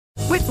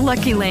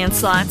Lucky Land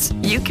Slots,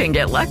 you can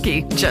get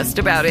lucky just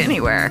about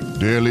anywhere.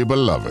 Dearly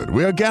beloved,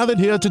 we are gathered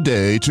here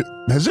today to...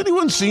 Has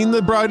anyone seen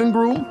the bride and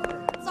groom?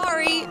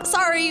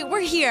 Sorry, we're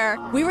here.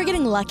 We were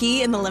getting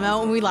lucky in the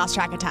limo and we lost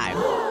track of time.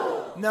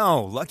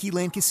 No, Lucky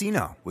Land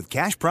Casino, with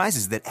cash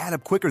prizes that add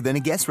up quicker than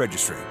a guest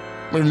registry.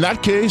 In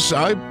that case,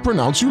 I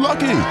pronounce you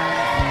lucky.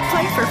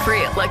 Play for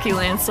free at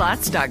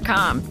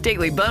LuckyLandSlots.com.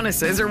 Daily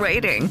bonuses are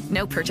waiting.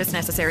 No purchase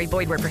necessary.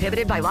 Void where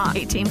prohibited by law.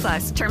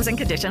 18+. Terms and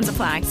conditions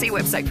apply. See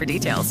website for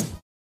details.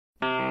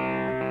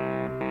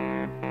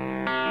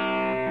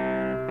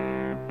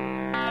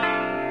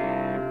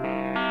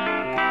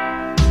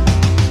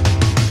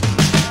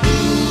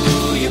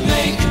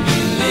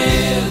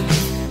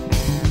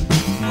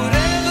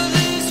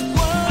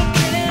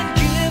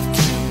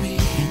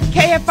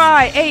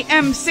 KFI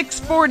AM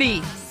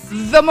 640,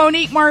 The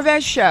Monique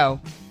Marvez Show.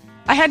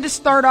 I had to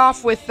start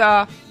off with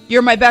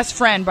You're My Best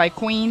Friend by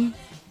Queen,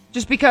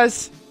 just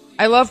because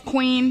I love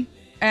Queen,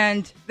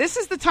 and this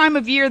is the time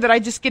of year that I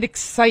just get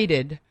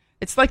excited.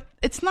 It's like,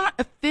 it's not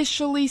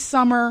officially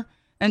summer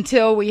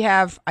until we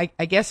have, I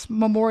guess,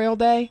 Memorial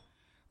Day,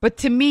 but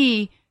to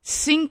me,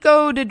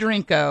 Cinco de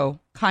Drinko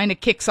kind of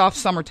kicks off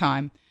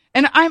summertime.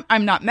 And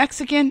I'm not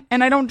Mexican,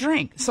 and I don't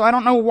drink, so I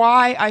don't know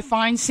why I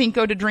find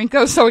Cinco de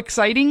Drinko so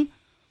exciting.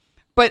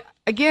 But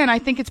again, I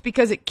think it's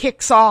because it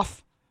kicks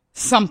off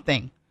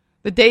something.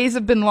 The days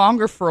have been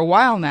longer for a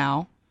while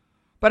now,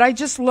 but I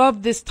just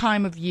love this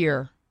time of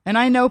year. And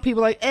I know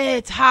people are like,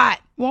 it's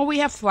hot. Well, we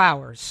have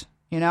flowers,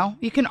 you know?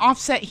 You can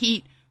offset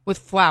heat with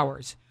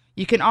flowers.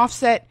 You can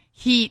offset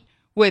heat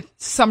with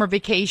summer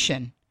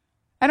vacation.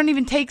 I don't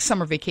even take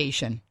summer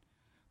vacation.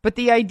 But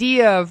the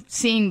idea of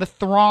seeing the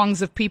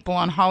throngs of people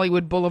on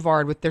Hollywood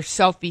Boulevard with their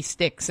selfie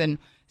sticks and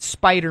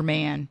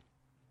Spider-Man,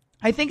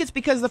 I think it's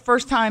because the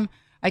first time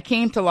I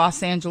came to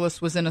Los Angeles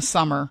was in a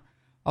summer,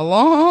 a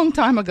long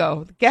time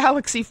ago, the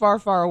galaxy far,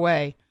 far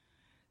away.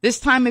 This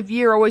time of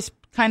year always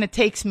kind of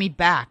takes me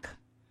back.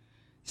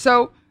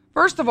 So,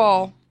 first of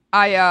all,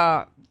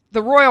 the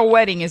royal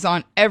wedding is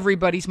on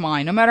everybody's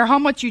mind, no matter how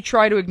much you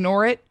try to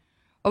ignore it.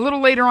 A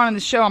little later on in the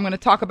show, I'm going to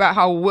talk about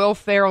how Will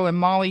Ferrell and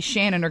Molly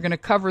Shannon are going to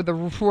cover the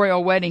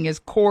royal wedding as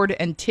Cord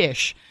and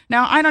Tish.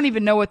 Now, I don't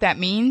even know what that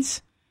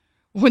means.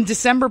 When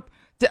December...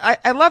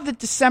 I love that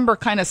December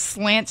kind of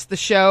slants the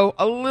show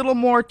a little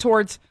more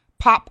towards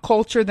pop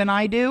culture than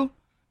I do.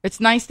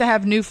 It's nice to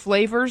have new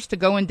flavors to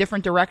go in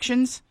different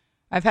directions.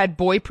 I've had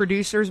boy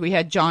producers. We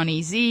had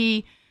Johnny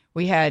Z.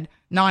 We had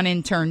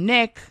non-intern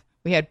Nick.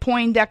 We had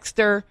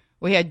Poindexter.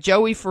 We had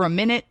Joey for a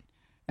minute.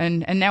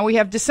 And now we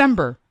have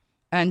December.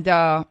 And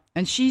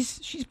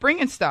she's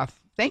bringing stuff.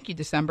 Thank you,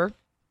 December.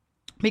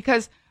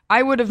 Because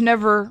I would have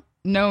never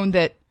known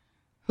that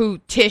who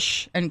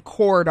Tish and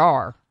Cord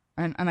are.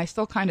 And I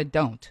still kind of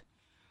don't.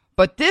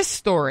 But this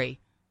story,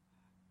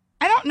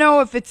 I don't know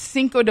if it's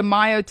Cinco de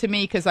Mayo to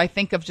me because I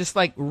think of just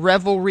like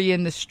revelry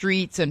in the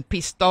streets and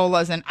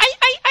pistolas and ay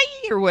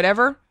or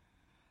whatever.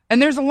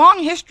 And there's a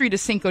long history to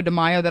Cinco de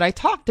Mayo that I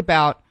talked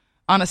about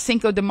on a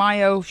Cinco de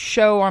Mayo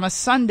show on a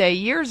Sunday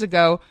years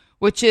ago,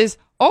 which is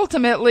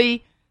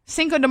ultimately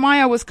Cinco de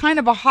Mayo was kind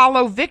of a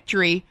hollow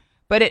victory,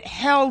 but it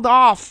held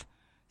off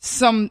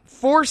some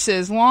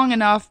forces long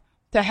enough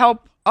to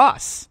help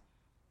us.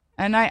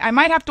 And I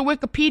might have to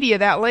Wikipedia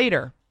that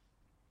later.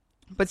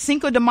 But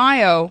Cinco de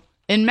Mayo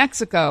in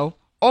Mexico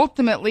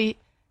ultimately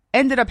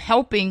ended up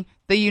helping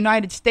the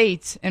United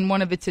States in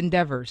one of its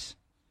endeavors.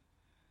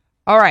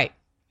 All right,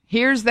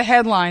 here's the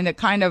headline that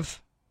kind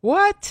of,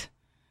 what?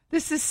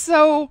 This is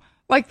so,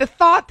 like the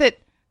thought that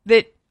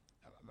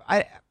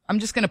I'm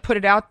just going to put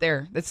it out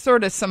there. That's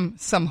sort of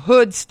some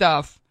hood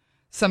stuff,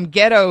 some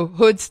ghetto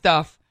hood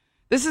stuff.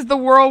 This is the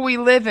world we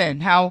live in,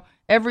 how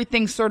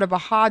everything's sort of a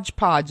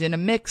hodgepodge and a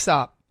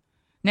mix-up.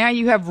 Now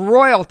you have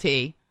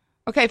royalty.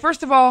 Okay,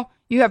 first of all,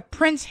 you have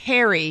Prince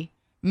Harry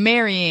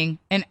marrying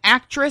an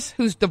actress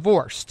who's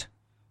divorced.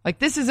 Like,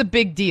 this is a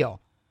big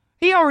deal.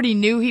 He already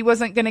knew he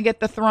wasn't going to get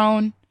the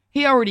throne.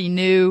 He already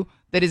knew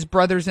that his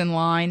brother's in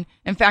line.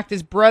 In fact,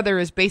 his brother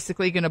is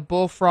basically going to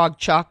bullfrog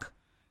Chuck.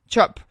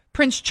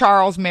 Prince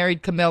Charles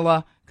married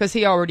Camilla because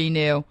he already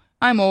knew.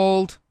 I'm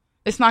old.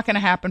 It's not going to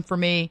happen for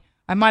me.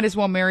 I might as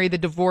well marry the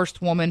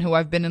divorced woman who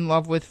I've been in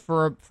love with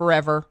for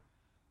forever.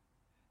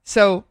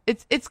 So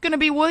it's going to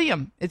be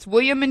William. It's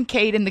William and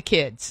Kate and the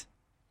kids.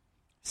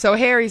 So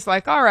Harry's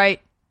like, all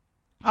right,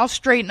 I'll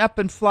straighten up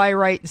and fly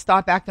right and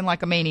stop acting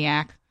like a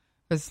maniac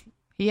because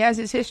he has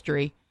his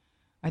history.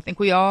 I think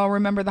we all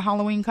remember the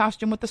Halloween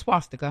costume with the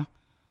swastika.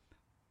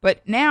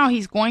 But now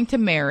he's going to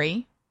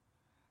marry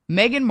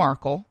Meghan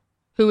Markle,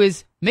 who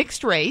is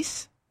mixed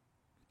race.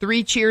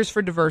 3 cheers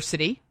for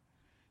diversity.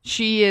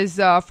 She is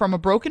from a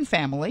broken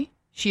family.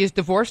 She is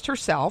divorced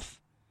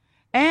herself.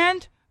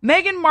 And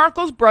Meghan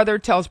Markle's brother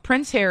tells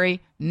Prince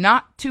Harry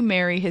not to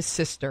marry his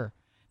sister.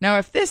 Now,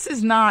 if this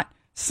is not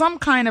some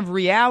kind of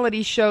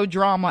reality show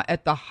drama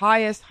at the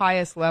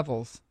highest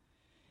levels.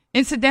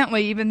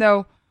 Incidentally, even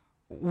though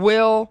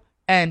Will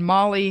and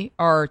Molly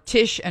are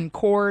Tish and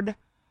Cord,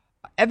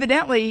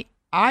 evidently,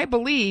 I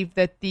believe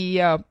that the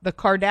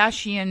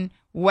Kardashian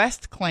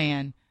West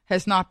clan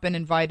has not been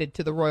invited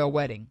to the royal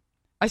wedding.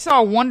 I saw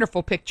a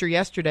wonderful picture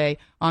yesterday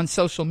on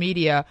social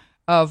media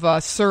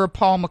of Sir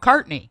Paul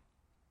McCartney.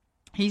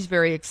 He's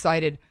very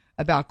excited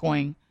about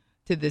going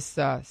to this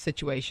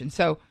situation.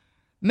 So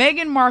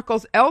Meghan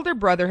Markle's elder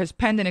brother has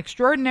penned an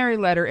extraordinary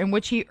letter in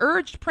which he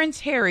urged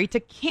Prince Harry to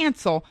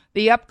cancel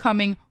the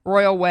upcoming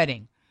royal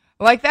wedding.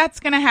 Like that's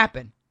going to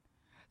happen.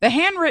 The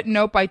handwritten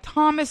note by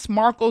Thomas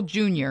Markle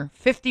Jr.,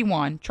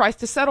 51, tries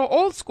to settle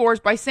old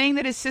scores by saying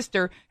that his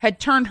sister had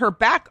turned her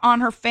back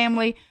on her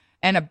family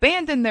and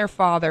abandoned their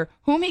father,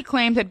 whom he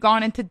claimed had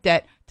gone into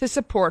debt to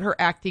support her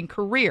acting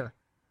career.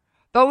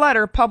 The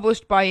letter,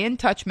 published by In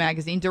Touch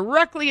magazine,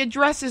 directly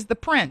addresses the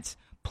prince,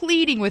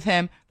 pleading with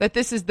him that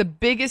this is the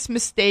biggest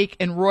mistake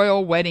in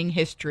royal wedding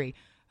history.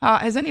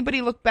 Has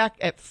anybody looked back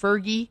at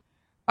Fergie?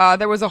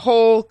 There was a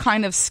whole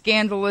kind of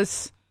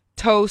scandalous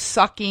toe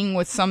sucking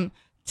with some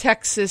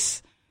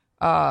Texas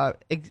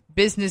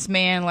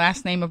businessman,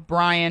 last name of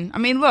Bryan. I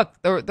mean, look,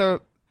 the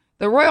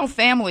royal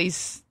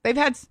families, they've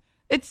had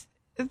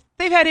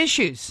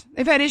issues.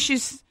 They've had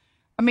issues.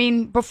 I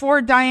mean,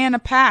 before Diana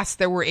passed,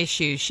 there were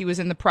issues. She was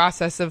in the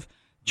process of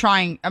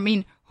trying. I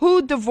mean,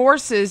 who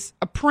divorces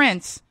a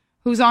prince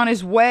who's on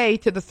his way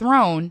to the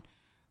throne?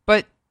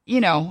 But,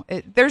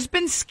 there's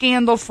been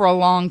scandal for a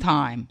long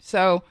time.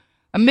 So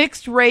a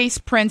mixed race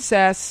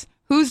princess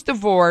who's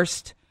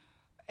divorced.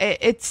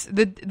 It's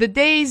the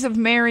days of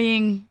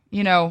marrying,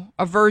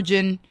 a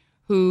virgin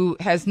who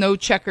has no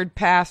checkered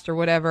past or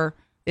whatever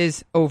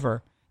is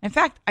over. In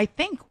fact, I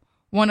think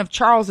one of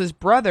Charles's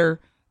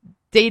brother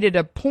dated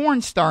a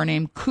porn star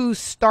named Koo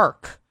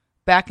Stark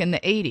back in the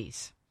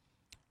 80s.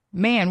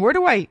 Man, where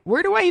do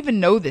I even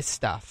know this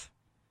stuff?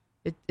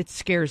 It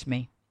scares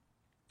me.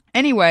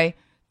 Anyway,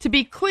 to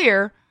be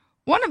clear,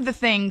 one of the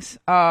things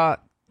that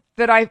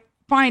I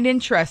find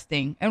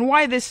interesting and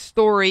why this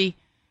story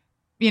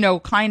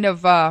kind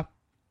of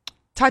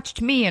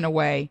touched me in a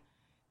way,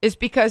 is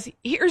because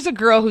here's a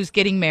girl who's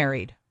getting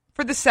married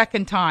for the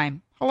second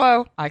time.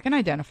 Hello, I can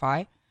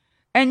identify.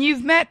 And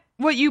you've met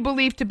what you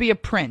believe to be a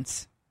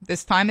prince.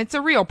 This time it's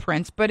a real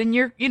prince, but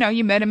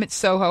you met him at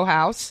Soho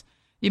House.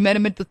 You met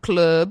him at the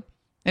club,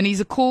 and he's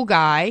a cool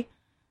guy,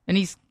 and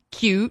he's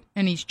cute,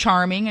 and he's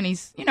charming, and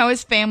he's,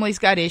 his family's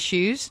got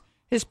issues.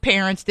 His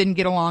parents didn't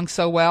get along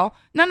so well.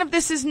 None of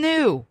this is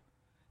new.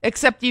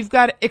 Except you've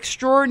got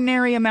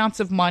extraordinary amounts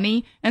of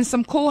money and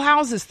some cool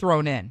houses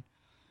thrown in.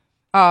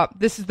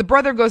 The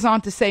brother goes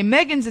on to say,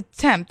 Meghan's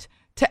attempt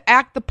to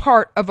act the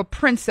part of a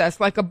princess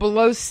like a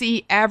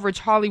below-C average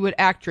Hollywood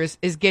actress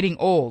is getting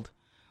old.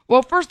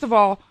 Well, first of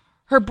all,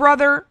 her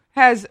brother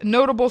has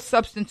notable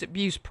substance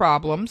abuse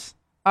problems.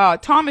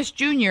 Thomas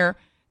Jr.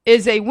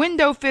 is a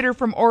window fitter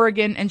from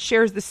Oregon and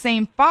shares the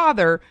same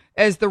father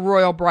as the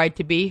royal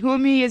bride-to-be,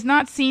 whom he has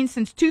not seen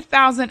since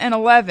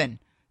 2011.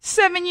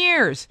 7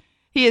 years.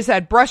 He has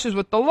had brushes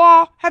with the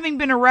law, having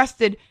been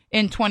arrested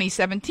in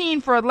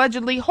 2017 for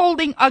allegedly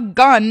holding a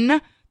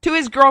gun to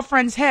his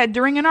girlfriend's head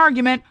during an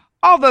argument,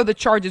 although the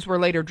charges were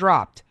later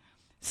dropped.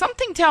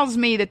 Something tells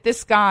me that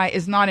this guy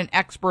is not an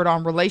expert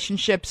on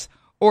relationships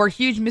or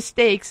huge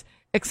mistakes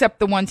except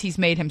the ones he's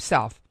made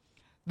himself.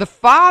 The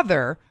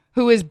father,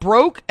 who is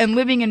broke and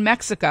living in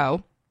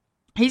Mexico,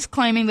 he's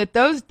claiming that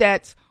those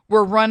debts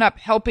were run up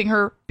helping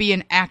her be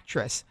an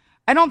actress.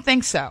 I don't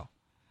think so.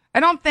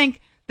 I don't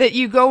think that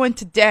you go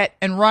into debt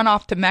and run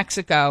off to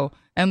Mexico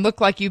and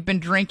look like you've been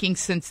drinking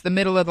since the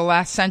middle of the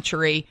last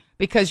century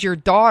because your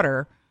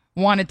daughter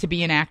wanted to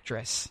be an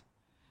actress.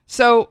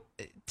 So,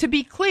 to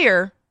be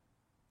clear,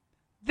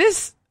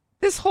 this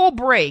whole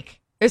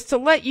break is to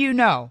let you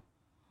know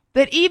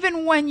that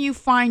even when you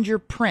find your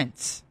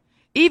prince,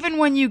 even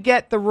when you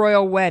get the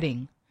royal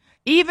wedding,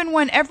 even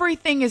when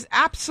everything is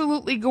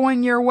absolutely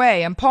going your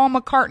way and Paul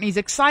McCartney's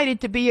excited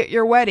to be at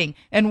your wedding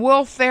and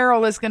Will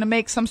Ferrell is going to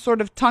make some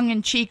sort of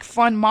tongue-in-cheek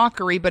fun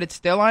mockery, but it's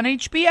still on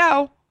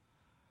HBO,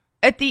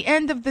 at the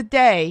end of the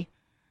day,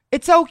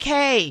 it's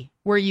okay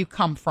where you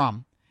come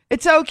from.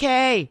 It's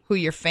okay who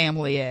your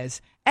family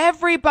is.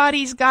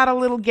 Everybody's got a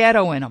little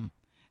ghetto in them.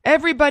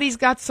 Everybody's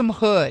got some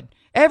hood.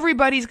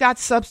 Everybody's got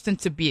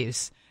substance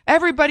abuse.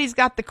 Everybody's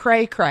got the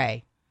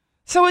cray-cray.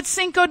 So it's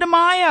Cinco de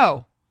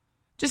Mayo.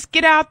 Just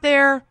get out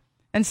there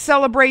and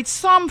celebrate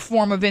some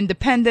form of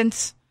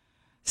independence,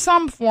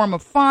 some form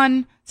of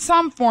fun,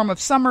 some form of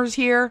summer's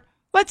here.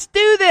 Let's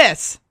do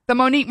this. The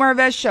Monique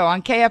Marvez Show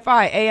on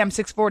KFI AM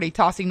 640,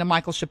 tossing to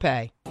Michael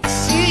Chappé.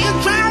 See you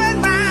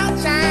driving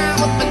round town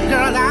with the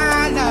girl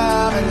I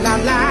love, and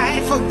I'm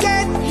like,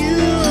 forget you.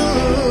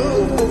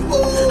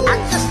 I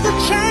guess the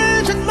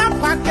change in my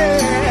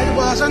pocket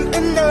wasn't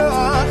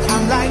enough.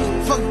 I'm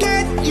like,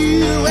 forget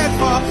you and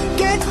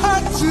forget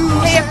her too.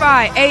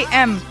 KFI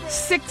AM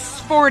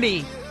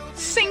 640,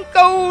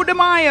 Cinco de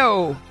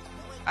Mayo.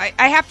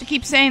 I have to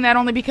keep saying that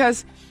only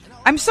because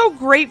I'm so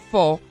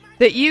grateful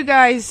that you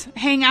guys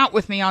hang out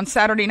with me on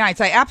Saturday nights.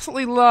 I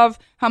absolutely love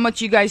how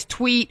much you guys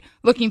tweet.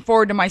 Looking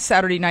forward to my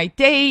Saturday night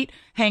date,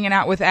 hanging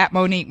out with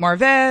 @Monique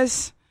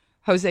Marvez.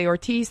 Jose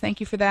Ortiz, thank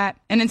you for that.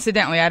 And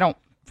incidentally,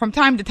 from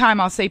time to time,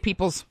 I'll say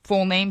people's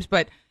full names,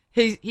 but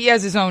He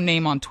has his own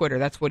name on Twitter.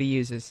 That's what he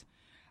uses.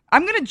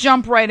 I'm going to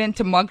jump right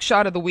into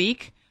Mugshot of the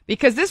Week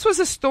because this was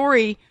a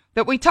story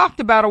that we talked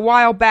about a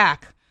while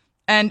back.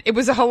 And it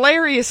was a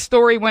hilarious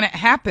story when it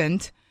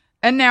happened.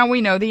 And now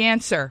we know the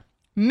answer.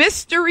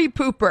 Mystery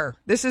Pooper.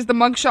 This is the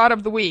Mugshot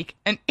of the Week.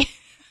 And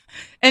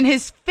and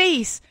his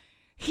face,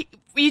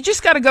 you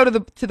just got to go to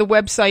the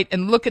website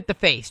and look at the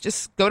face.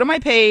 Just go to my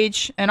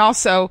page. And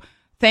also,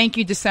 thank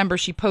you, December.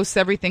 She posts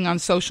everything on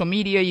social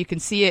media. You can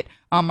see it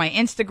on my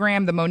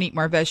Instagram, the Monique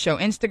Marvez Show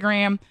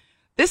Instagram.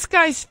 This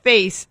guy's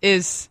face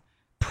is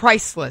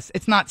priceless.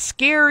 It's not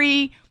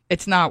scary.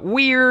 It's not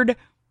weird.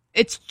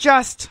 It's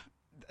just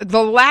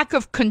the lack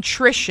of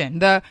contrition.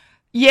 What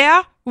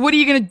are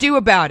you going to do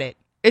about it?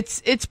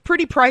 It's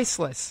pretty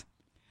priceless.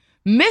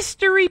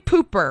 Mystery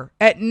Pooper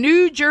at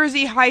New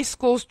Jersey High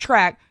School's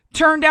track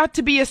turned out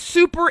to be a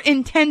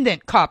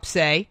superintendent, cops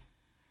say.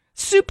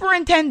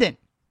 Superintendent.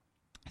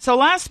 So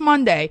last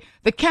Monday,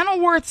 the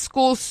Kenilworth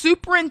School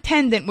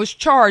superintendent was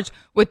charged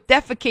with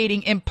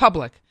defecating in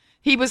public.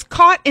 He was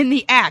caught in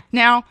the act.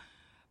 Now,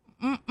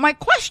 my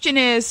question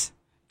is,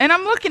 and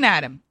I'm looking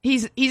at him,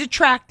 he's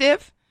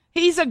attractive.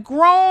 He's a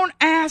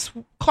grown-ass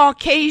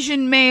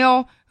Caucasian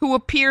male who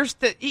appears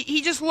to,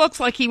 he just looks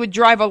like he would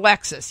drive a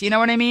Lexus. You know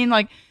what I mean?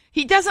 Like,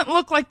 he doesn't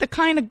look like the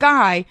kind of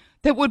guy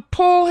that would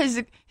pull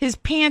his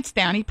pants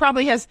down. He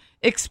probably has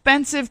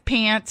expensive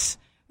pants,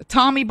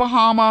 Tommy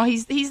Bahama.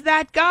 He's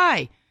that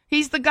guy.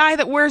 He's the guy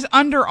that wears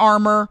Under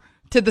Armour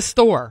to the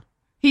store.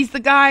 He's the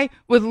guy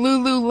with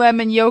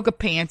Lululemon yoga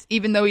pants,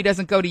 even though he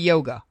doesn't go to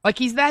yoga. Like,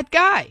 he's that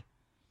guy.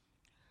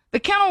 The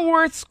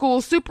Kenilworth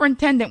School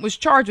superintendent was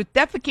charged with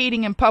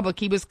defecating in public.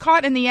 He was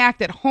caught in the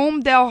act at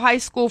Homedale High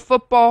School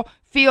football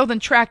field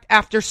and track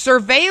after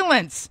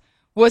surveillance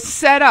was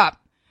set up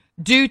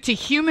due to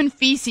human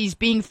feces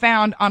being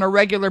found on a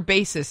regular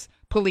basis,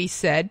 police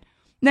said.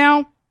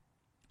 Now,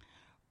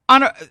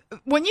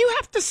 when you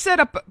have to set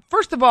up,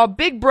 first of all,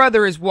 Big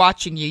Brother is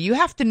watching you. You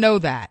have to know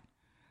that.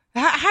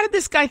 How did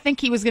this guy think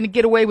he was going to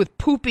get away with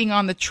pooping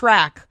on the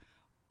track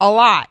a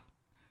lot?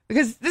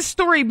 Because this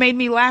story made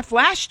me laugh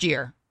last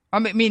year. I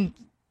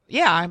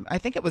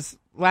think it was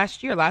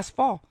last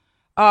fall.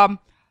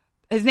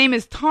 His name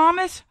is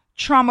Thomas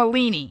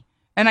Tramalini.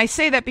 And I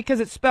say that because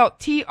it's spelled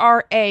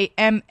Tramaglini.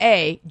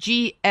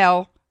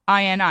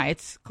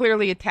 It's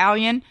clearly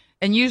Italian.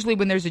 And usually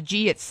when there's a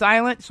G, it's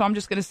silent. So I'm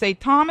just going to say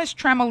Thomas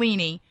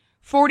Tramalini,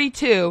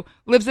 42,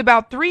 lives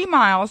about 3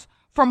 miles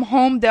from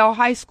Homedale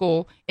High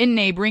School in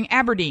neighboring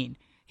Aberdeen.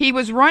 He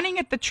was running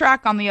at the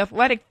track on the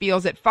athletic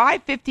fields at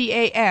 5:50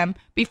 a.m.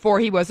 before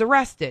he was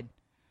arrested.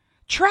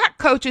 Track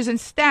coaches and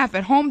staff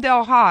at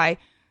Homedale High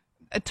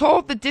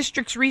told the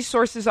district's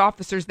resources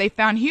officers they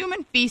found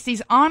human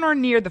feces on or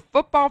near the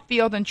football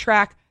field and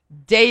track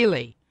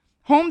daily.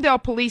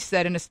 Homedale police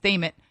said in a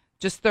statement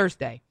just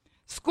Thursday.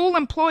 School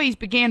employees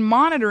began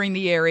monitoring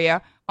the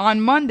area. On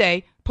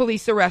Monday,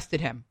 police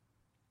arrested him.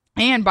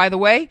 And, by the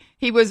way,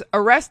 he was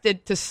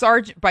arrested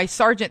by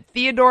Sergeant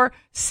Theodore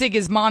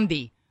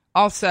Sigismondi.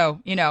 Also,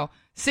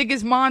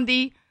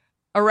 Sigismondi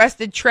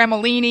arrested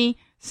Tramalini,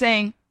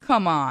 saying,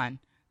 "Come on,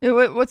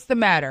 what's the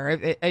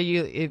matter? Have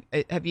you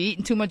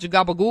eaten too much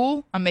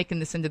gabagool? I'm making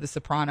this into The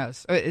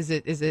Sopranos. Is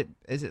it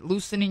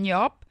loosening you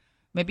up?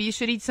 Maybe you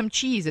should eat some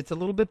cheese. It's a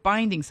little bit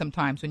binding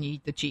sometimes when you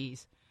eat the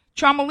cheese."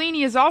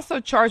 Tramalini is also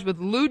charged with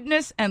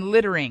lewdness and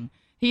littering.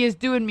 He is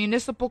due in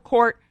municipal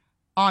court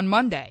on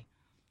Monday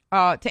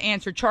to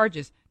answer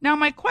charges. Now,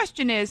 my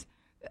question is,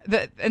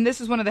 and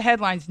this is one of the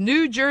headlines,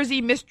 New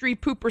Jersey Mystery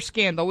Pooper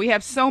Scandal. We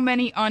have so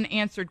many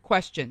unanswered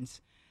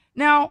questions.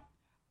 Now,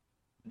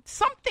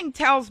 something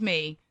tells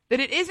me that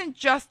it isn't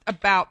just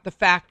about the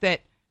fact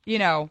that, he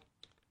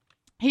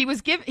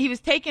was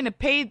taking a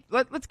paid,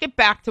 let's get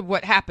back to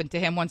what happened to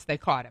him once they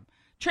caught him.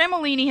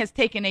 Tramalini has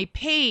taken a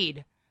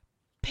paid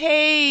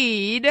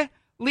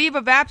leave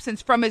of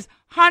absence from his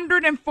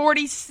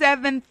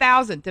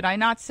 $147,000. Did I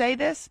not say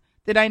this?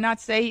 Did I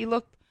not say he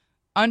looked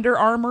Under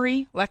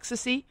Armour-y,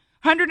 Lexus-y?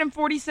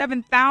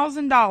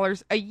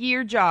 $147,000 a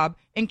year job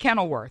in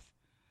Kenilworth.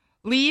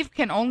 Leave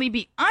can only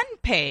be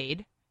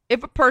unpaid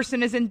if a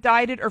person is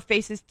indicted or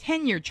faces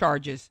tenure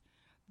charges,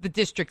 the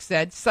district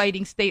said,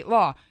 citing state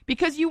law.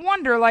 Because you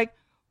wonder,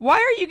 why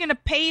are you going to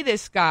pay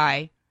this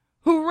guy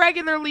who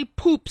regularly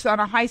poops on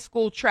a high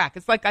school track?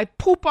 It's like, I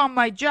poop on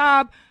my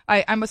job.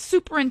 I'm a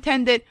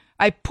superintendent.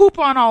 I poop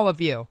on all of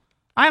you.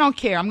 I don't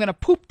care. I'm going to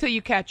poop till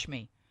you catch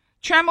me.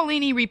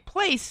 Tramalini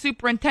replaced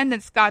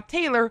Superintendent Scott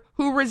Taylor,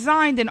 who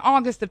resigned in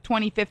August of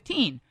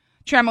 2015.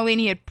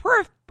 Tramalini had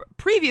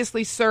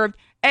previously served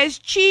as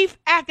chief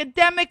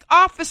academic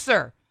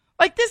officer.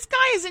 This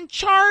guy is in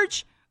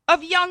charge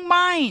of young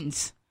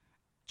minds.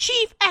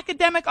 Chief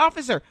academic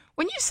officer.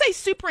 When you say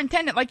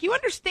superintendent, you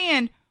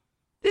understand,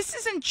 this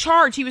is in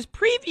charge. He was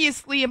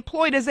previously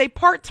employed as a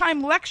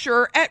part-time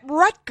lecturer at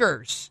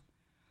Rutgers,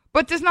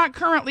 but does not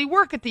currently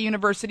work at the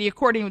university,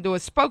 according to a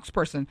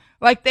spokesperson.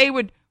 They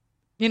would,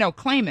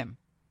 claim him.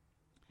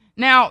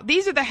 Now,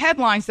 these are the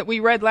headlines that we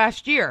read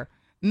last year.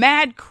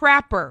 Mad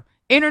crapper.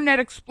 Internet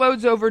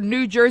explodes over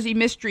New Jersey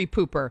mystery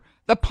pooper.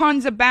 The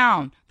puns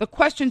abound. The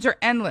questions are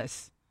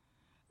endless.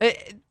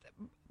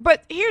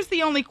 But here's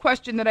the only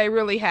question that I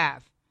really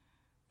have.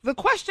 The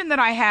question that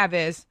I have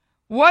is,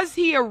 was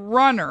he a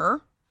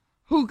runner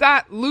who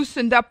got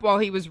loosened up while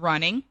he was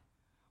running?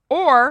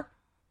 Or,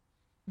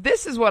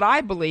 this is what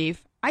I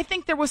believe, I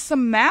think there was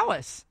some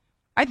malice.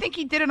 I think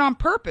he did it on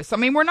purpose. I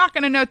mean, we're not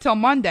going to know till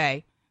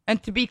Monday.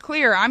 And to be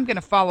clear, I'm going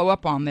to follow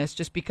up on this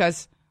just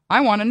because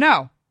I want to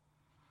know.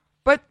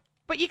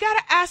 But you got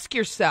to ask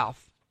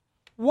yourself,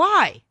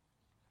 why?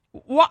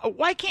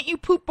 Why can't you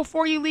poop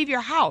before you leave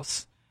your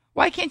house?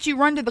 Why can't you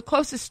run to the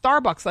closest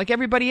Starbucks like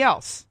everybody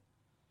else?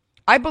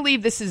 I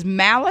believe this is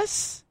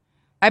malice.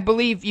 I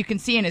believe you can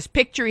see in his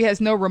picture he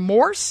has no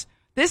remorse.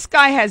 This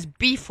guy has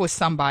beef with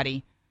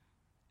somebody,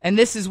 and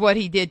this is what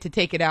he did to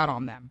take it out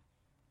on them.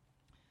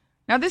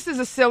 Now, this is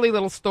a silly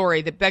little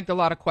story that begged a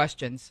lot of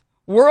questions.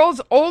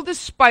 World's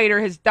oldest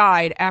spider has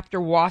died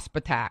after wasp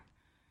attack.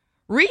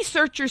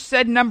 Researchers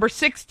said number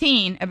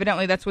 16,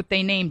 evidently that's what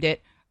they named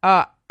it,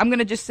 I'm going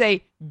to just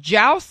say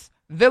Jaus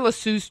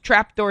villicus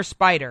trapdoor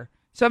spider.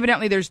 So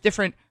evidently there's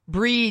different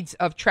breeds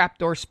of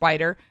trapdoor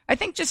spider. I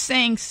think just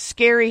saying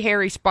scary,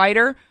 hairy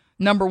spider,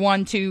 number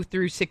 1, 2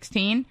 through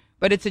 16.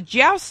 But it's a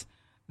Jaus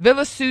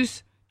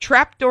villicus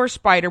trapdoor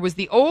spider, was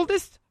the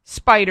oldest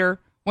spider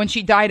when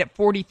she died at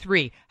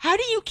 43. How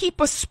do you keep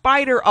a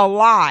spider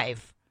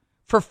alive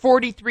for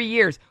 43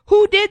 years?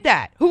 Who did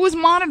that? Who was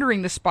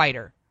monitoring the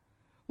spider?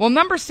 Well,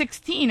 number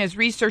 16, as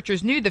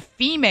researchers knew, the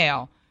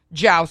female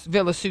Jaus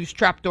villicus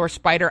trapdoor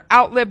spider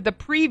outlived the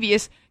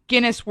previous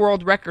Guinness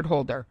World Record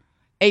holder,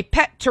 a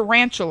pet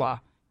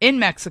tarantula in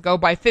Mexico,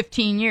 by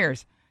 15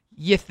 years.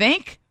 You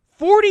think?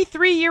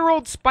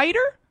 43-year-old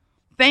spider?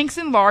 Thanks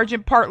in large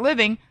and part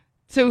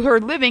to her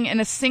living in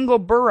a single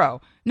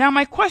burrow. Now,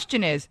 my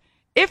question is,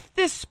 if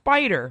this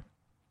spider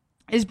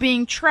is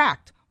being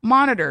tracked,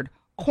 monitored,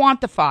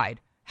 quantified,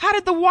 how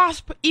did the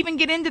wasp even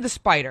get into the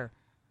spider?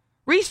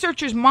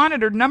 Researchers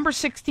monitored number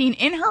 16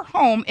 in her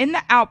home in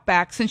the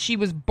outback since she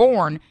was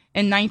born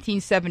in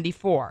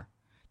 1974.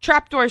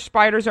 Trapdoor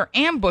spiders are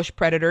ambush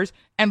predators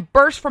and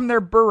burst from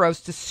their burrows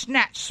to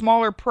snatch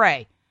smaller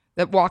prey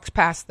that walks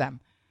past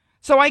them.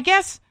 So I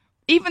guess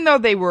even though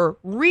they were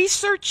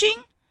researching,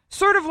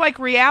 sort of like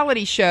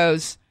reality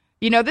shows,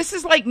 this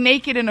is like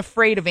Naked and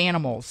Afraid of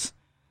Animals.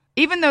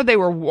 Even though they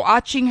were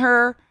watching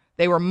her,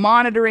 they were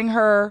monitoring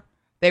her,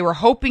 they were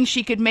hoping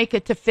she could make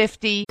it to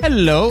 50.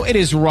 Hello, it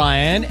is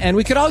Ryan, and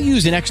we could all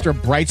use an extra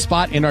bright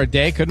spot in our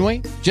day, couldn't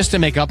we? Just to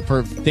make up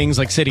for things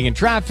like sitting in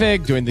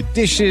traffic, doing the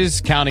dishes,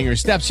 counting your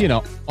steps,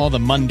 all the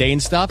mundane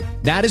stuff.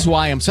 That is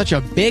why I'm such a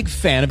big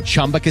fan of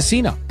Chumba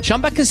Casino.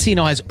 Chumba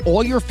Casino has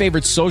all your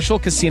favorite social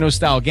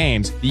casino-style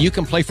games that you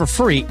can play for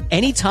free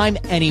anytime,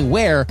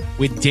 anywhere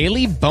with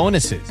daily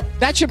bonuses.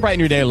 That should brighten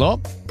your day a little.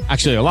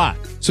 Actually, a lot.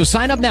 So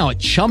sign up now at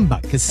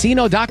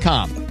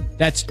ChumbaCasino.com.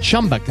 That's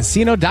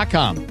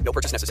ChumbaCasino.com. No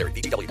purchase necessary.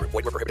 VGW Group.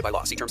 Void where prohibited by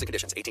law. See terms and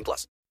conditions.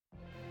 18+.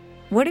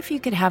 What if you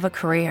could have a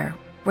career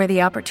where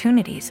the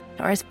opportunities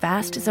are as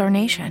vast as our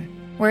nation,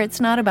 where it's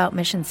not about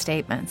mission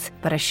statements,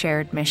 but a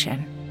shared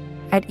mission?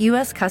 At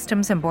U.S.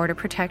 Customs and Border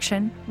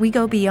Protection, we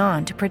go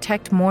beyond to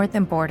protect more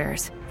than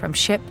borders. From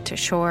ship to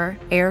shore,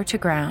 air to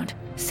ground,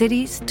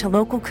 cities to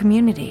local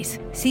communities,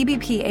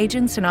 CBP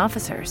agents and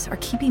officers are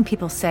keeping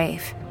people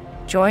safe.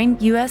 Join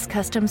U.S.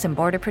 Customs and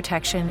Border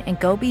Protection and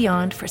go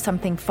beyond for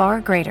something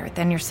far greater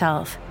than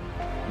yourself.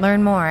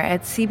 Learn more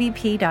at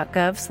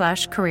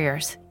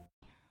cbp.gov/careers.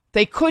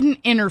 They couldn't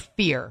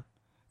interfere.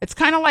 It's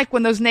kind of like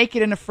when those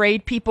Naked and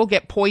Afraid people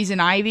get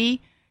poison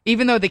ivy,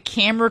 even though the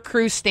camera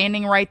crew's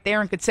standing right there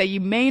and could say, you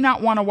may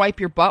not want to wipe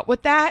your butt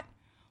with that.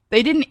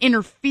 They didn't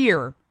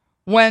interfere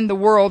when the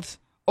world's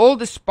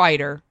oldest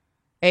spider,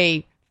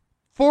 a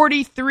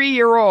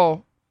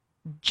 43-year-old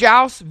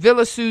Jaus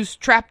villicus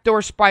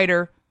trapdoor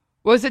spider,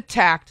 was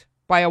attacked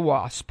by a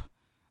wasp.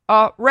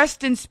 They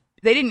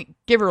didn't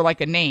give her like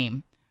a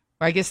name.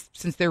 I guess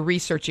since they're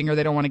researching her,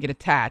 they don't want to get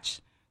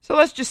attached. So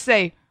let's just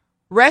say,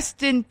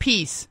 rest in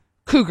peace,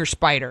 cougar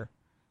spider.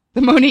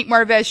 The Monique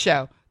Marvez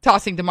Show,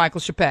 tossing to Michael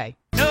Chappé.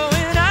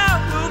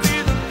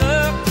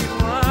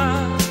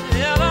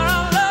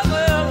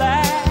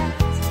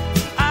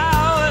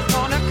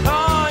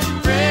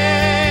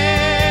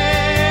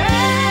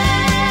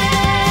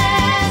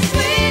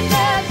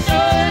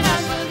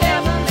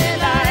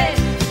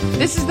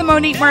 This is the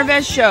Monique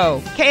Marvez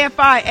Show,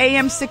 KFI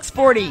AM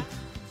 640.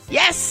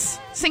 Yes,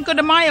 Cinco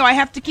de Mayo. I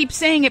have to keep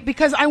saying it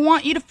because I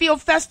want you to feel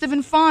festive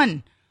and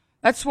fun.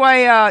 That's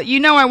why,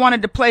 I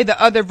wanted to play the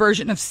other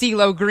version of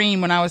CeeLo Green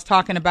when I was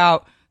talking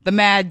about the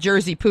mad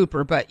Jersey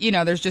pooper. But,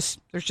 there's just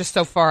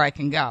so far I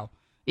can go,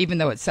 even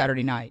though it's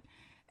Saturday night.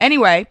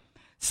 Anyway,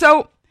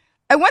 so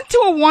I went to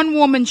a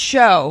one-woman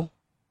show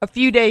a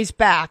few days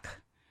back.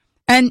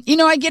 And,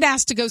 I get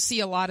asked to go see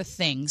a lot of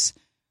things.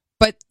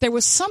 But there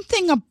was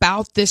something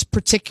about this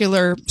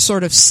particular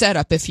sort of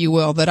setup, if you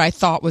will, that I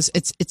thought was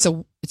it's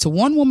a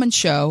one-woman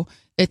show.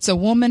 It's a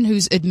woman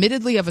who's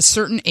admittedly of a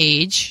certain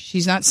age.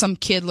 She's not some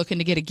kid looking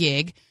to get a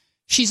gig.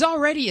 She's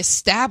already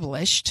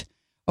established,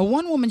 a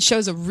one-woman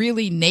show's a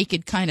really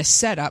naked kind of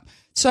setup.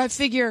 So I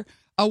figure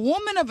a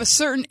woman of a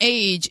certain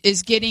age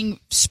is getting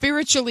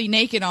spiritually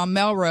naked on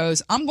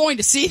Melrose. I'm going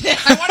to see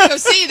this. I want to go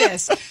see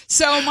this.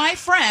 So my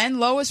friend,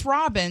 Lois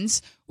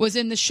Robbins, was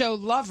in the show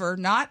Lover,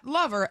 not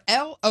Lover,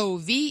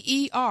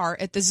 Lover,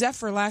 at the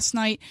Zephyr last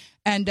night.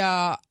 And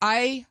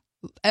I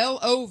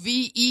Loved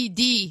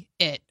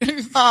it.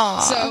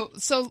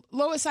 So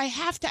Lois, I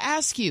have to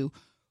ask you,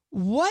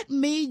 what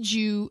made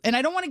you, and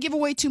I don't want to give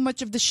away too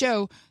much of the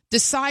show,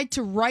 decide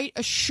to write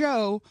a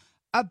show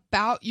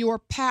about your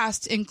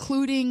past,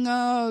 including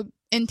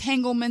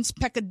entanglements,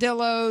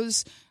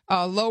 peccadillos,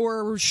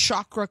 lower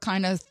chakra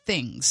kind of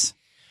things?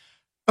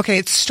 Okay,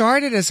 it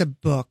started as a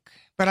book,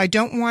 but I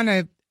don't want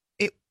to,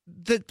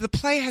 the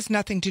play has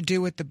nothing to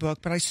do with the book,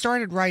 but I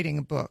started writing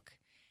a book.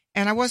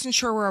 And I wasn't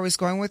sure where I was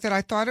going with it.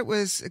 I thought it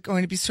was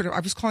going to be sort of,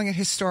 I was calling it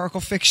historical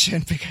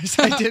fiction because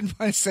I didn't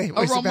want to say it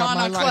was about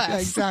my life. Yeah,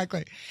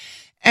 exactly.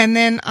 And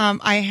then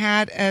I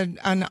had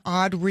an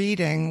odd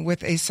reading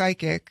with a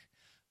psychic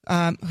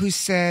who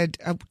said,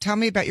 tell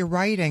me about your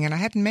writing. And I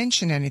hadn't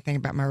mentioned anything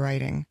about my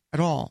writing at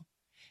all.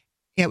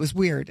 Yeah, it was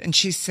weird. And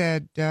she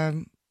said,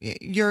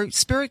 your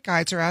spirit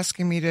guides are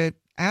asking me to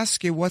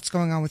ask you what's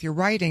going on with your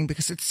writing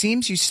because it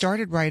seems you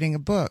started writing a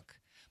book.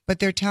 But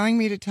they're telling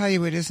me to tell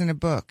you it isn't a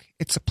book.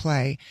 It's a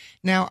play.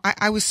 Now,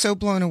 I was so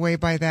blown away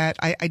by that.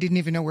 I didn't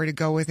even know where to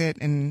go with it.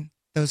 And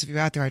those of you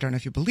out there, I don't know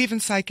if you believe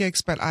in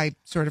psychics, but I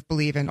sort of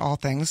believe in all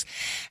things.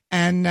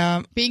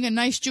 And being a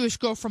nice Jewish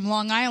girl from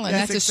Long Island,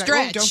 that's a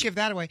stretch. Oh, don't give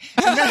that away.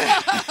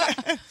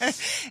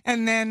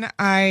 And then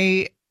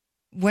I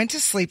went to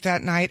sleep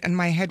that night, and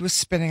my head was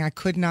spinning. I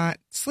could not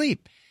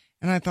sleep.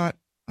 And I thought,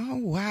 oh,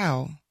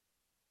 wow.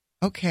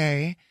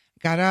 Okay.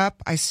 Got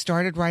up, I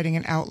started writing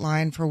an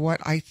outline for what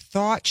I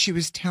thought she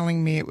was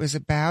telling me it was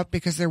about,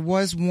 because there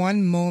was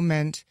one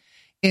moment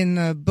in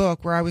the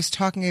book where I was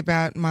talking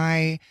about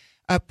my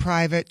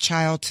private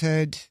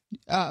childhood.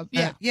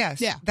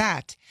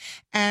 That.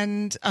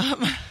 And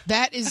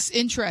that is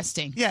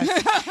interesting. Yes.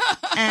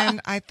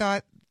 And I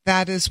thought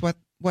that is what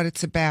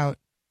it's about.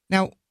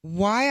 Now,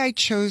 why I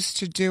chose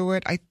to do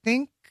it, I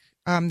think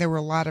there were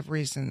a lot of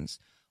reasons.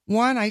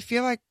 One, I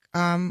feel like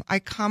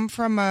I come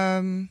from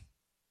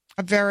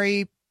a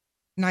very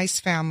nice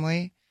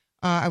family.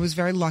 I was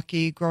very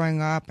lucky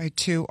growing up. I had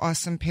two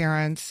awesome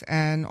parents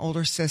and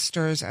older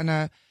sisters and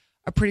a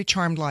pretty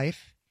charmed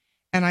life.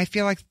 And I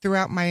feel like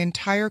throughout my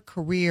entire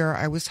career,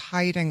 I was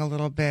hiding a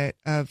little bit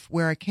of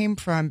where I came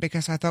from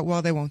because I thought,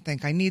 well, they won't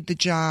think I need the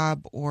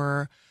job,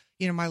 or,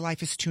 my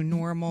life is too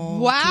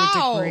normal to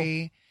a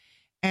degree.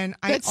 And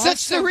that's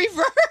such the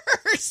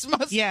reverse.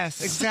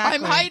 Yes,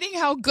 exactly. I'm hiding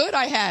how good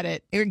I had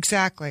it.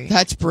 Exactly.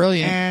 That's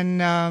brilliant.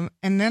 And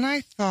then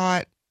I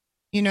thought,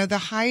 the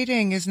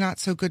hiding is not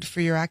so good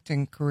for your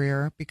acting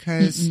career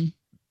because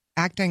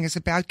acting is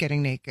about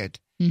getting naked.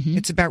 Mm-hmm.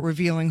 It's about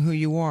revealing who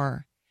you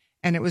are.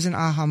 And it was an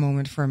aha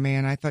moment for me.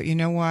 And I thought, you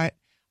know what?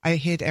 I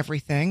hid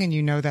everything. And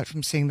you know that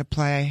from seeing the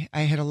play.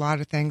 I hid a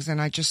lot of things.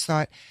 And I just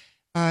thought,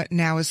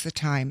 now is the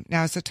time.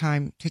 Now is the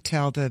time to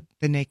tell the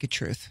naked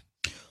truth.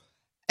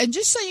 And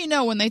just so you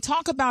know, when they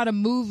talk about a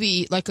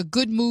movie, like a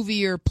good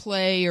movie or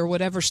play or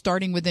whatever,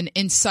 starting with an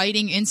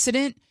inciting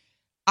incident,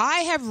 I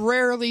have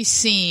rarely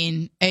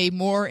seen a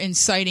more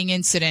inciting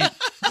incident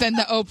than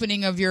the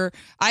opening of your,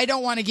 I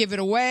don't want to give it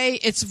away.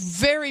 It's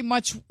very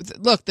much,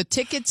 look, the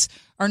tickets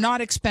are not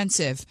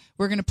expensive.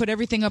 We're going to put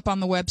everything up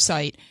on the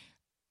website.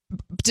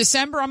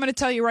 December, I'm going to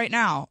tell you right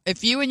now,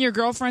 if you and your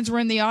girlfriends were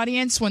in the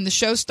audience when the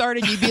show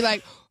started, you'd be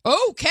like,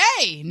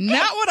 okay,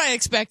 not what I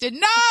expected,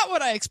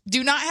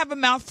 do not have a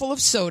mouthful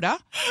of soda.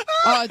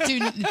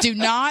 Do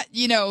not,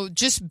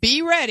 just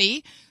be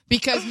ready,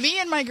 because me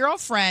and my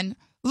girlfriend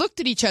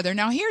looked at each other.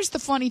 Now, here's the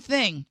funny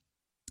thing,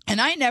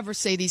 and I never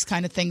say these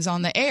kind of things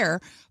on the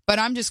air, but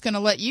I'm just going to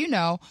let you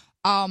know,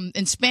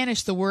 in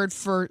Spanish, the word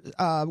for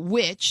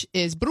witch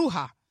is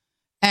bruja.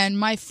 And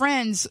my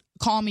friends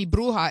call me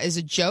bruja as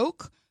a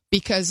joke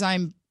because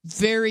I'm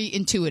very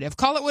intuitive.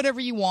 Call it whatever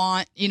you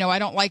want. I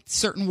don't like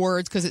certain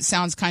words because it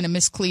sounds kind of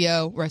Miss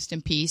Cleo, rest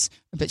in peace.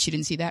 I bet she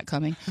didn't see that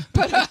coming.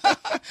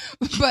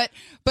 But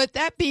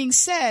that being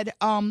said,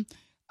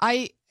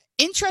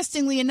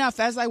 interestingly enough,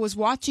 as I was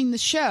watching the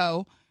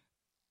show,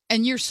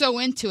 and you're so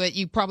into it,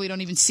 you probably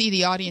don't even see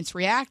the audience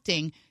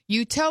reacting,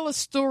 you tell a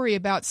story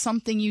about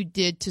something you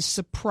did to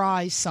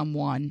surprise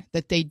someone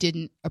that they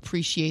didn't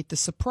appreciate the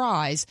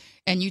surprise,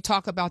 and you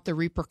talk about the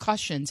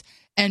repercussions.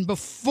 And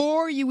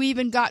before you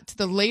even got to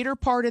the later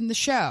part in the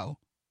show,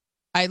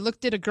 I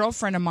looked at a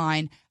girlfriend of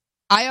mine.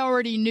 I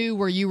already knew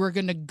where you were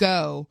going to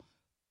go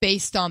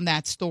based on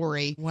that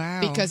story.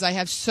 Wow. Because I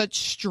have such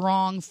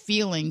strong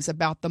feelings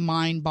about the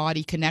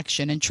mind-body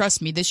connection. And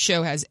trust me, this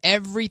show has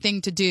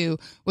everything to do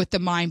with the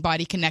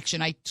mind-body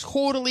connection. I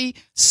totally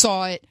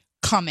saw it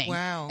coming.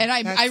 Wow. And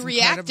I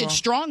reacted incredible.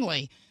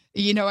 Strongly.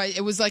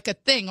 It was like a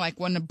thing. Like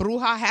when a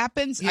bruja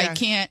happens, yes. I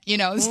can't,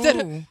 instead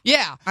of,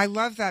 yeah. I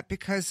love that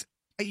because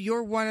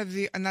you're one of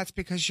the, and that's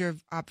because you're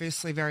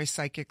obviously very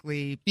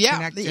psychically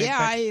connected.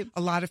 Yeah.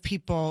 A lot of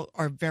people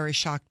are very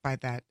shocked by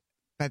that.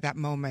 by that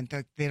moment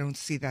that they don't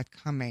see that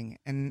coming.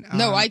 And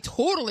no, I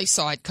totally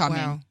saw it coming.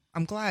 Wow,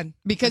 I'm glad.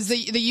 Because the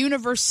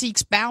universe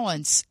seeks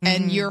balance,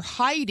 and your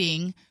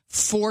hiding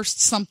forced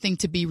something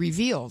to be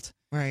revealed.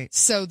 Right.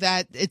 So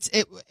that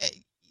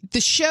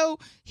the show,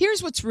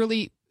 here's what's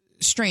really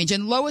strange.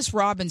 And Lois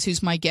Robbins,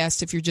 who's my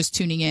guest, if you're just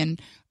tuning in,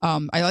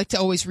 I like to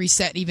always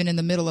reset even in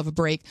the middle of a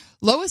break.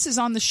 Lois is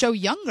on the show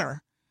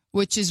younger,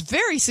 which is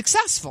very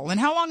successful. And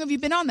how long have you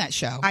been on that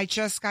show? I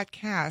just got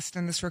cast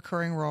in this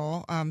recurring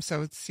role,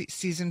 so it's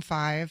season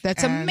 5.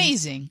 That's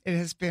amazing. It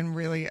has been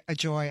really a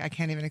joy. I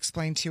can't even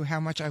explain to you how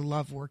much I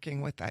love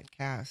working with that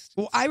cast.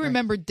 Well, I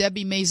remember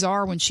Debbie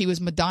Mazar when she was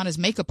Madonna's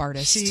makeup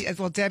artist.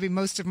 Debbie,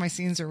 most of my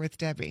scenes are with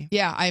Debbie.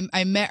 Yeah,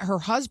 I met her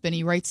husband.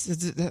 He writes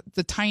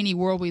the tiny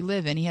world we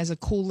live in. He has a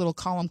cool little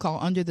column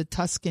called Under the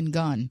Tuscan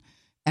Gun.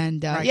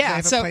 And right,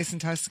 yeah, they have a place in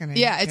Tuscany.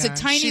 Yeah, it's a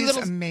tiny She's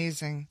little.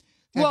 Amazing.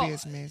 Debbie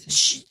is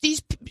amazing.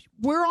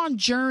 We're on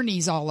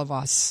journeys, all of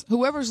us.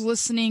 Whoever's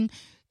listening,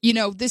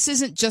 this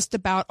isn't just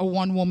about a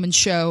one-woman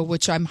show,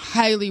 which I'm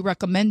highly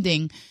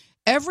recommending.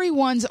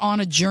 Everyone's on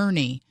a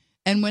journey.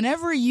 And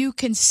whenever you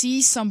can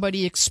see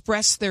somebody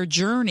express their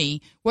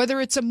journey,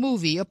 whether it's a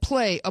movie, a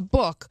play, a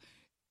book,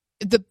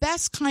 the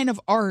best kind of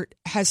art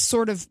has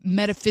sort of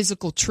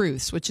metaphysical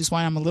truths, which is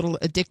why I'm a little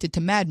addicted to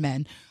Mad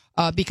Men,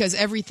 because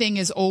everything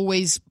is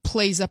always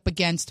plays up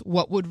against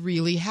what would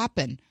really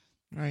happen.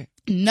 Right.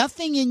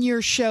 Nothing in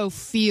your show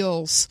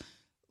feels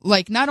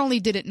like not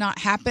only did it not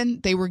happen,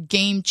 they were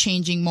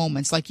game-changing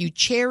moments. Like you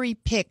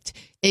cherry-picked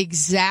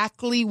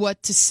exactly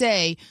what to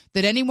say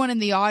that anyone in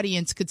the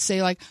audience could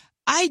say, like,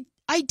 I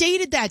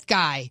dated that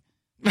guy.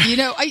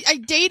 I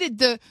dated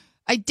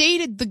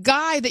the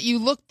guy that you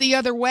looked the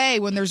other way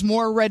when there's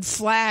more red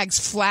flags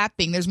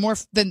flapping. There's more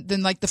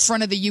than like the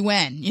front of the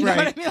UN. You know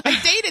what I mean? I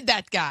dated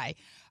that guy.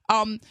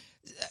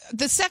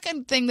 The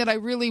second thing that I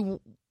really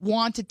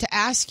wanted to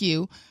ask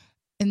you,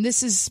 and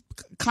this is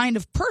kind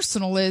of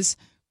personal, is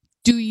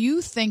do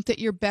you think that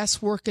your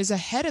best work is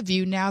ahead of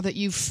you now that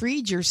you've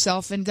freed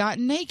yourself and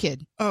gotten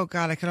naked? Oh,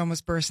 God, I could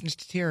almost burst into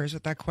tears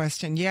with that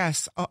question.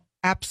 Yes,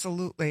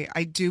 absolutely.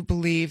 I do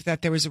believe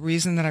that there was a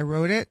reason that I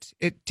wrote it.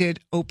 It did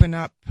open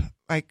up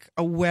like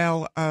a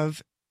well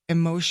of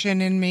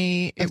emotion in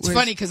me. It's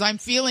funny because I'm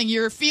feeling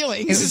your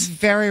feelings.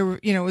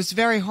 It was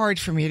very hard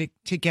for me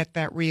to get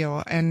that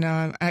real. And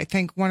I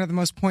think one of the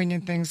most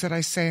poignant things that I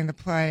say in the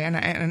play,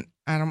 and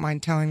I don't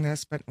mind telling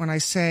this, but when I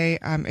say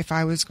if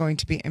I was going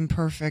to be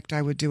imperfect,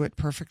 I would do it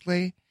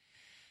perfectly.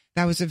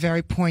 That was a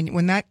very poignant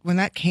when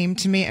that came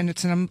to me, and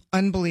it's an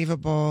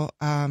unbelievable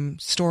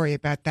story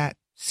about that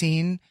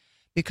scene,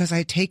 because I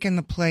had taken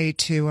the play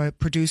to a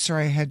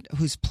producer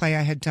whose play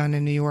I had done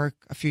in New York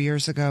a few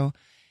years ago,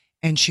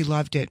 and she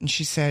loved it, and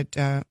she said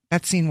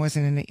that scene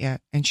wasn't in it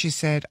yet, and she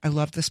said, "I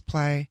love this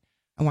play.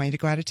 I want you to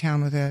go out of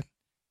town with it,"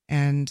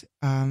 and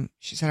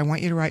she said, "I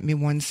want you to write me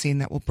one scene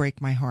that will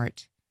break my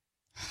heart."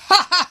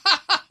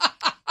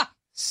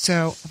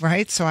 So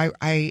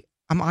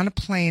I'm on a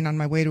plane on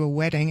my way to a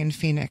wedding in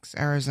Phoenix,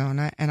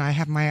 Arizona, and I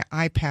have my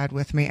iPad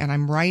with me, and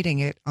I'm writing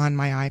it on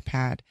my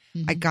iPad.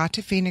 Mm-hmm. I got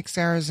to Phoenix,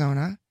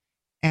 Arizona,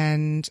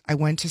 and I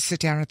went to sit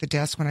down at the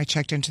desk when I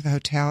checked into the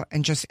hotel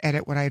and just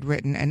edit what I had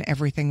written, and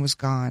everything was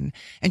gone.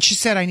 And she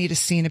said, "I need a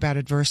scene about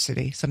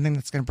adversity, something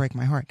that's going to break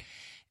my heart."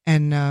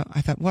 And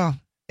I thought, well,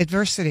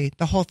 adversity,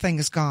 the whole thing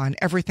is gone.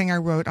 Everything I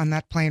wrote on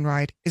that plane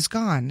ride is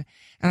gone.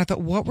 And I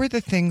thought, what were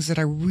the things that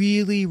I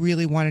really,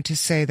 really wanted to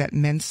say that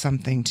meant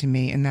something to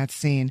me in that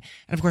scene?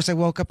 And of course, I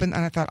woke up and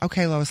I thought,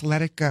 okay, Lois,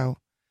 let it go.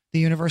 The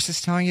universe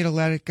is telling you to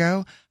let it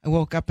go. I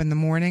woke up in the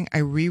morning, I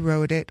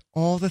rewrote it.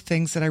 All the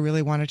things that I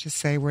really wanted to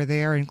say were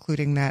there,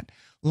 including that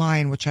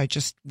line, which I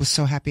just was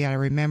so happy I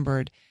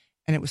remembered.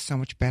 And it was so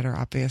much better,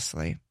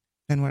 obviously,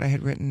 than what I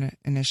had written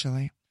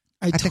initially.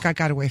 I think I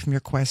got away from your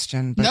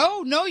question. But...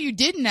 No, you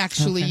didn't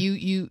actually. Okay.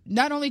 You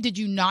not only did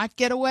you not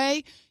get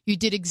away, you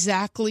did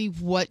exactly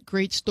what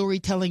great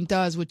storytelling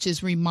does, which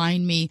is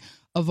remind me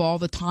of all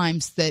the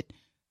times that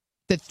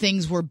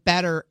things were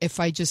better if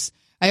I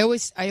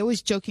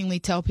always jokingly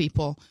tell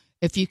people,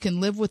 if you can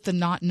live with the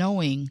not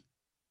knowing,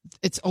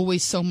 it's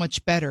always so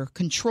much better.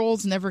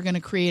 Control's never going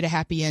to create a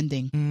happy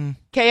ending.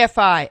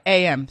 KFI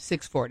AM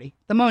 640,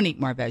 The Monique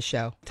Marvez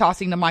Show.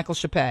 Tossing to Michael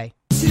Chappé.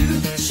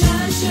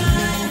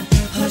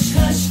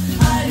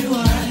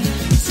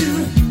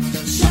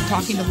 I'm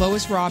talking to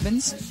Lois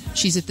Robbins.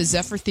 She's at the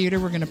Zephyr Theater.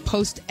 We're going to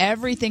post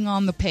everything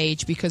on the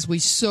page because we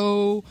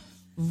so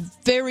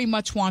very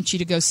much want you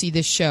to go see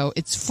this show.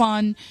 It's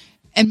fun.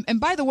 And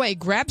by the way,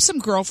 grab some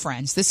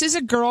girlfriends. This is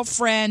a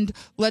girlfriend,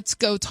 let's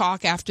go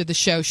talk after the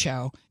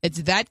show.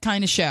 It's that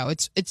kind of show.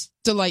 It's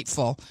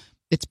delightful.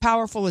 It's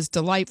powerful. It's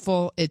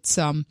delightful. It's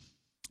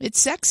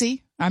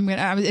sexy.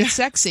 It's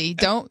sexy.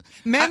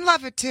 Men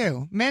love it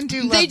too. Men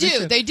do love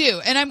it. They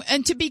do.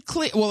 And to be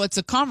clear, well, it's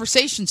a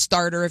conversation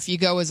starter if you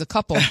go as a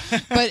couple.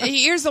 But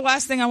here's the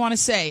last thing I want to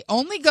say.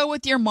 Only go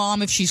with your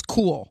mom if she's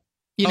cool.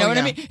 You know what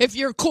I mean? If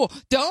you're cool,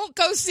 don't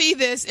go see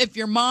this if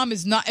your mom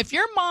is not. If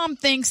your mom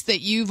thinks that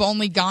you've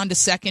only gone to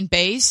second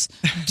base,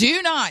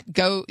 do not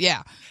go.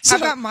 Yeah. So,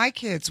 how about my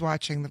kids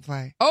watching the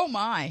play? Oh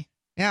my.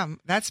 Yeah,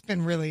 that's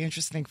been really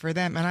interesting for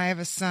them. And I have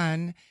a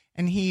son,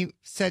 and he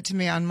said to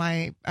me on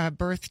my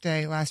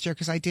birthday last year,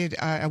 because I did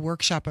a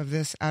workshop of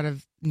this out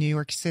of New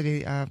York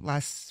City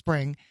last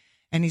spring,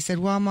 and he said,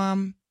 well,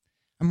 Mom,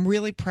 I'm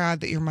really proud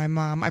that you're my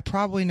mom. I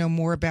probably know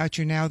more about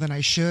you now than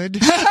I should,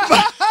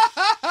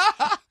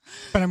 but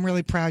I'm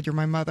really proud you're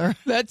my mother.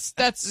 That's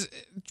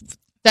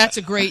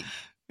a great,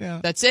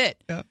 that's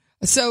it. Yeah.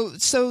 So,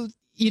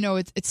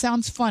 it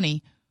sounds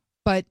funny,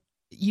 but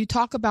you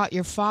talk about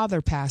your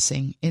father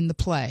passing in the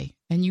play,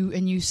 and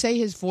you say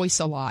his voice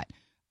a lot.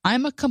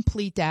 I'm a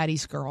complete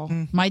daddy's girl.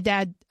 My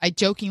dad, I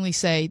jokingly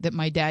say that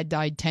my dad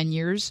died 10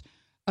 years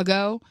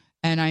ago,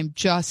 and I'm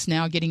just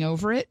now getting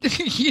over it.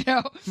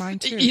 Mine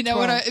too.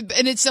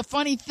 And it's a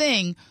funny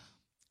thing.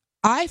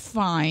 I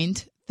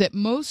find that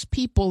most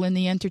people in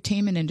the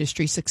entertainment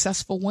industry,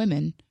 successful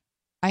women,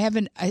 I have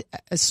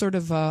a sort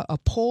of a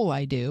poll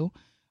I do,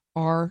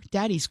 are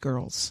daddy's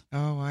girls.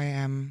 Oh, I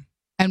am.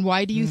 And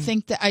why do you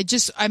think that?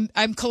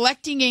 I'm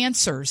collecting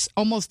answers.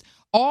 Almost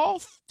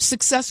all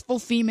successful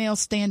female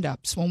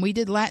stand-ups, when we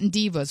did Latin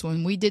Divas,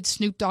 when we did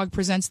Snoop Dogg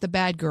Presents the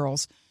Bad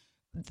Girls,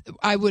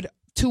 I would,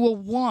 to a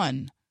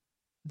one,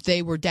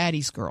 they were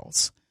daddy's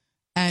girls.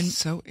 And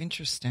so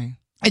interesting.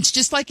 It's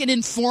just like an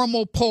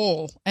informal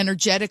poll,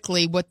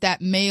 energetically, what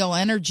that male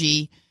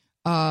energy,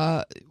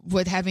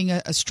 with having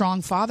a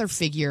strong father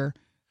figure.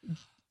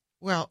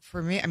 Well,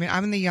 for me, I mean,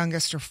 I'm the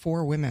youngest of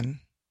 4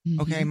 women.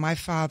 Okay, my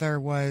father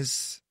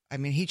was,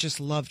 he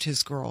just loved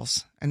his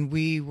girls, and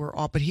we were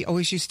all, but he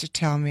always used to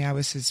tell me I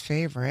was his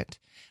favorite.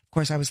 Of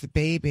course, I was the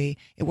baby.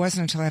 It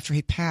wasn't until after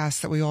he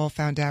passed that we all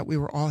found out we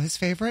were all his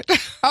favorite.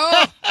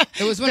 Oh,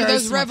 it was one of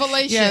those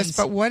revelations. Yes,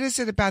 but what is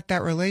it about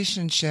that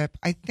relationship?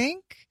 I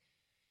think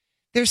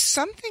there's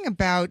something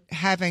about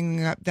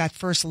having that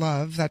first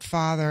love, that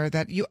father,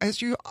 that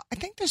I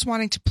think there's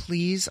wanting to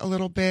please a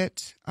little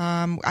bit.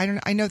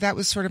 I know that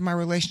was sort of my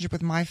relationship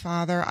with my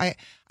father. I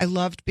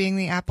loved being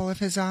the apple of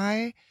his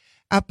eye,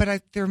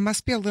 but there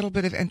must be a little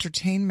bit of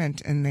entertainment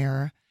in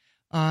there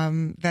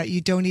that you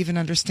don't even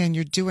understand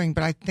you're doing.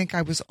 But I think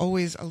I was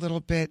always a little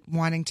bit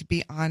wanting to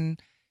be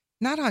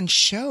not on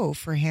show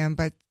for him,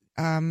 but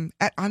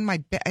at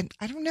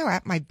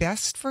my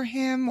best for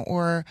him,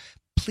 or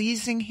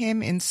pleasing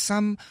him in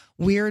some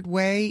weird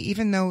way,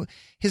 even though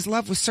his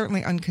love was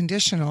certainly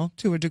unconditional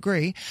to a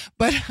degree.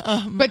 But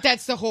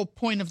that's the whole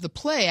point of the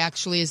play,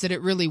 actually, is that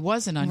it really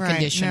wasn't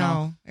unconditional. Right,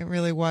 no, it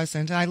really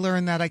wasn't. And I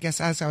learned that, I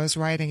guess, as I was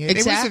writing it.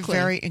 Exactly. It was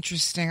very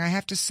interesting. I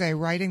have to say,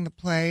 writing the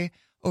play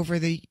over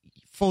the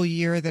full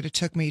year that it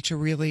took me to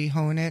really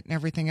hone it and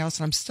everything else.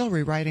 And I'm still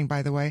rewriting,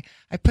 by the way.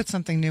 I put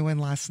something new in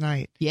last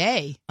night.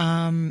 Yay.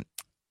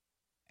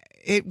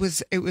 It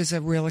was a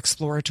real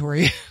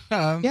exploratory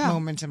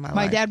moment in my life.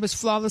 My dad was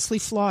flawlessly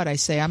flawed, I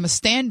say. I'm a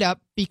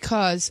stand-up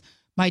because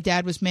my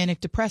dad was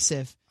manic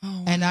depressive.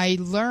 Oh. And I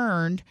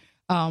learned,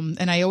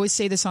 and I always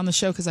say this on the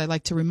show because I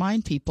like to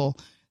remind people,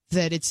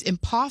 that it's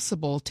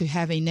impossible to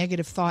have a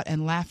negative thought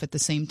and laugh at the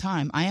same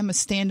time. I am a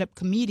stand-up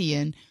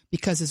comedian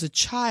because as a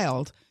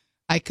child,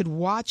 I could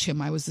watch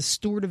him. I was the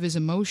steward of his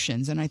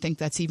emotions, and I think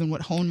that's even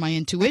what honed my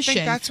intuition. I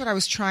think that's what I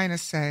was trying to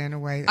say, in a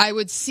way. I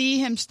would see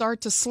him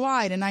start to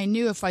slide, and I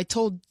knew if I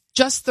told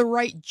just the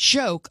right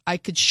joke, I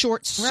could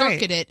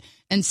short-circuit it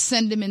and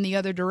send him in the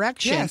other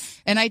direction.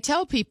 Yes. And I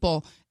tell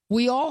people,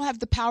 we all have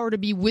the power to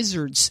be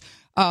wizards.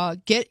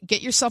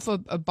 Get yourself a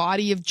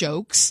body of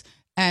jokes,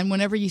 and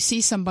whenever you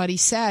see somebody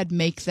sad,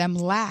 make them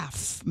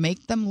laugh.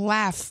 Make them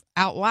laugh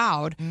out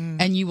loud,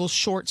 and you will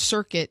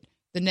short-circuit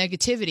the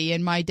negativity.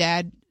 And my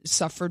dad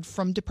suffered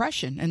from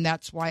depression, and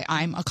that's why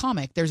I'm a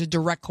comic. There's a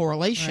direct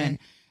correlation. Right.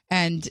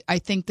 And I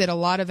think that a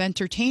lot of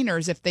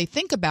entertainers, if they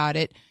think about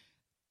it,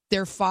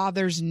 their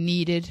fathers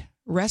needed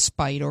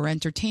respite or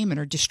entertainment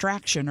or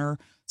distraction or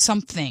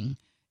something.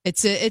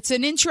 It's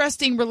an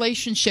interesting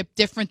relationship,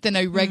 different than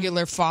a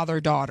regular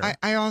father-daughter.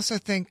 I also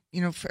think,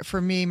 for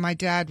me, my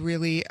dad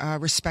really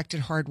respected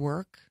hard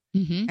work.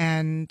 Mm-hmm.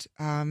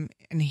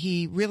 And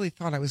he really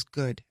thought I was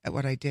good at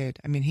what I did.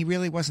 I mean, he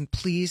really wasn't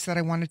pleased that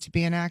I wanted to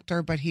be an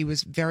actor, but he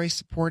was very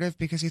supportive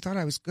because he thought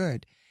I was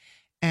good.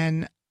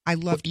 And I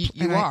loved. Well,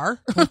 you are.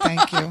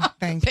 Thank you.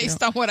 Thank you.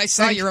 Based on what I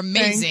saw, you're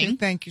amazing.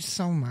 Thank you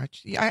so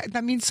much.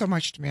 That means so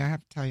much to me. I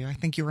have to tell you. I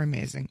think you're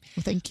amazing.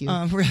 Well, thank you.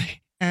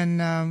 Really. And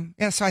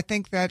so I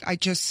think that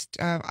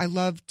I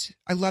loved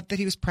that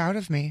he was proud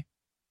of me.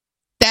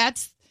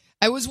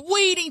 I was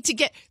waiting to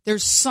get.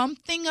 There's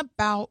something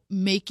about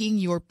making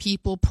your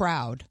people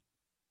proud.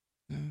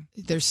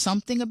 There's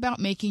something about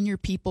making your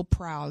people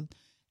proud.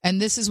 And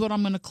this is what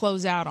I'm going to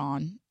close out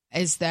on,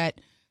 is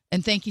that,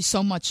 and thank you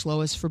so much,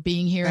 Lois, for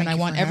being here. Thank and I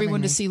want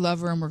everyone to see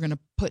Lover, and we're going to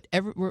put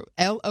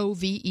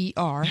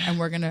LOVER, and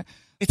we're going to.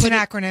 It's an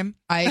acronym.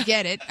 I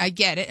get it.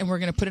 And we're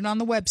going to put it on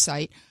the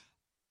website.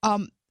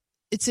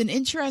 It's an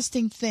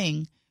interesting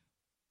thing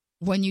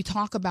when you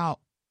talk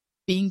about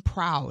being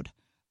proud.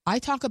 I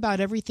talk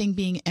about everything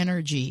being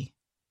energy,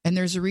 and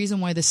there's a reason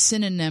why the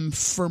synonym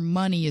for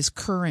money is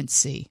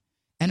currency.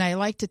 And I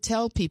like to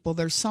tell people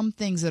there's some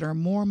things that are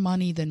more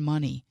money than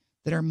money,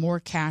 that are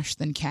more cash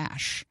than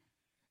cash.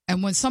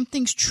 And when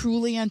something's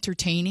truly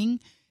entertaining,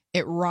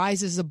 it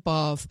rises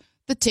above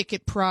the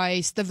ticket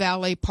price, the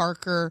valet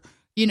parker,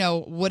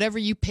 whatever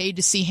you paid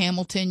to see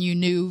Hamilton, you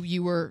knew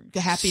you were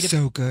happy to.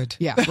 So good.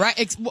 Yeah,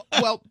 right.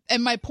 Well,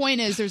 and my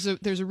point is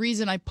there's a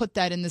reason I put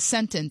that in the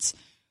sentence.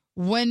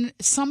 When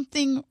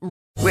something.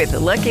 With the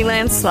Lucky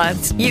Land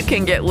Slots, you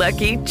can get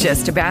lucky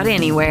just about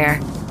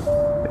anywhere.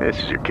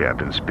 This is your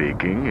captain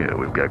speaking.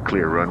 We've got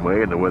clear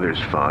runway and the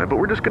weather's fine, but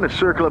we're just going to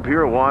circle up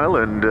here a while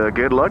and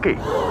get lucky.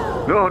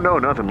 No,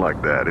 nothing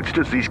like that. It's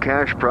just these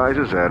cash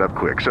prizes add up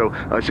quick. So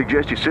I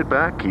suggest you sit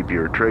back, keep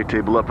your tray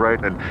table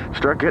upright, and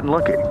start getting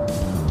lucky.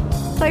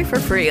 Play for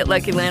free at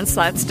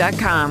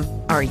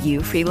LuckyLandSlots.com. Are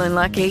you feeling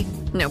lucky?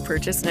 No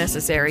purchase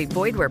necessary.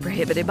 Void where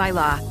prohibited by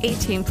law.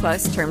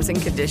 18+ terms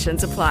and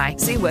conditions apply.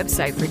 See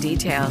website for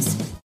details.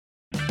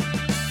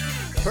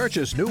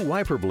 Purchase new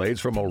wiper blades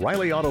from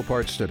O'Reilly Auto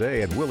Parts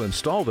today and we'll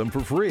install them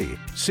for free.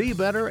 See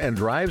better and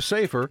drive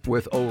safer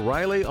with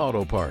O'Reilly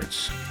Auto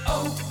Parts.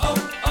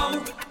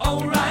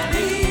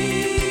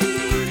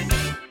 O'Reilly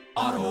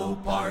Auto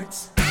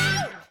Parts.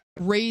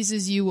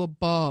 Raises you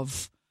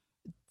above.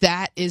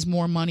 That is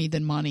more money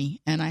than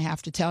money. And I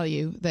have to tell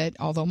you that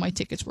although my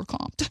tickets were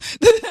comped,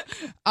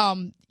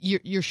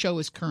 your show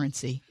is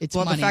currency. It's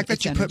money. Well, the fact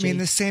that you put me in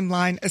the same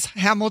line as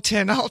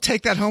Hamilton, I'll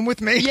take that home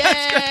with me.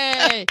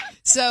 Yay!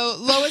 So,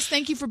 Lois,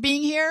 thank you for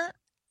being here.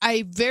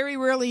 I very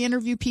rarely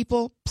interview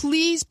people.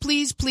 Please,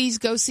 please, please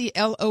go see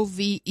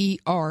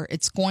LOVER.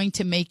 It's going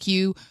to make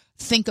you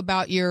think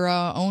about your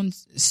own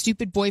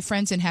stupid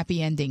boyfriends and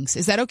happy endings.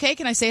 Is that okay?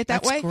 Can I say it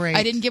that way? That's great.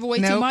 I didn't give away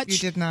too much? You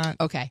did not.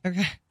 Okay.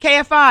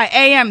 KFI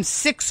AM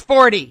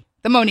 640,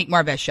 The Monique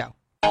Marvez Show.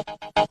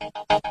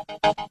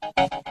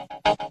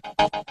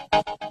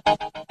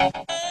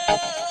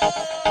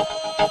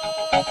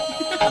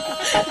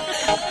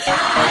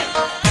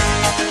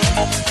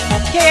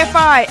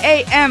 KFI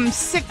AM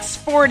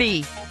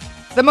 640,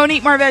 The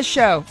Monique Marvez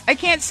Show. I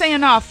can't say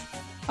enough.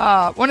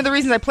 One of the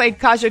reasons I played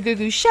Kaja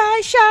Gugu,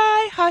 Shy,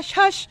 Shy, Hush,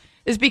 Hush,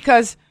 is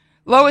because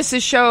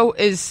Lois's show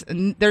is,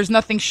 there's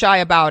nothing shy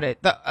about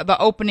it. The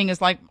opening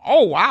is like,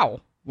 oh, wow.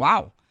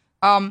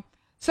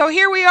 So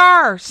here we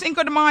are,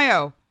 Cinco de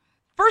Mayo.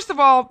 First of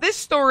all, this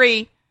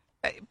story,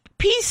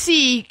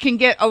 PC can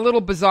get a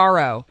little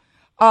bizarro.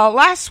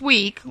 Last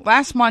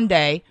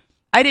Monday,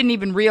 I didn't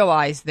even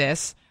realize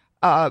this.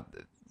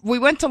 We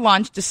went to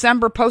lunch.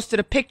 December posted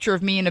a picture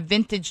of me in a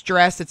vintage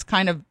dress. It's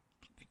kind of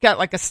got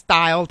like a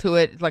style to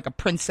it, like a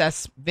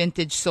princess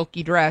vintage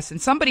silky dress. And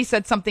somebody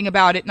said something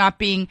about it not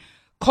being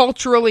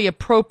culturally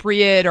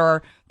appropriate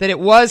or that it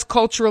was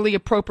culturally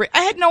appropriate.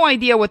 I had no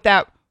idea what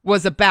that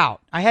was about.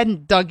 I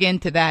hadn't dug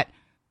into that,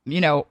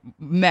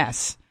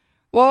 mess.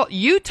 Well,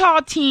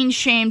 Utah teen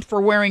shamed for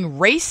wearing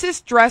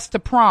racist dress to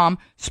prom,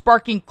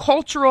 sparking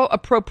cultural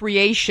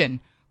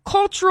appropriation.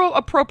 Cultural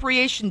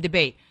appropriation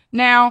debate.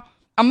 Now,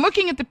 I'm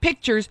looking at the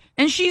pictures,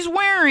 and she's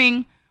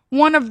wearing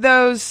one of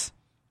those,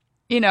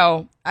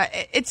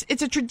 it's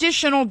a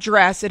traditional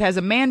dress. It has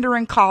a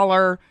mandarin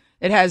collar.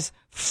 It has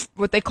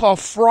what they call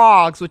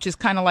frogs, which is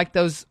kind of like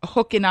those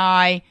hook and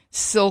eye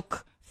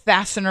silk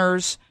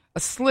fasteners, a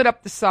slit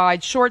up the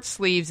side, short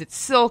sleeves. It's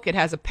silk. It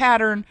has a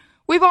pattern.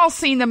 We've all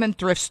seen them in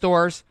thrift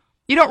stores.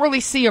 You don't really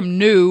see them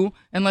new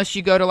unless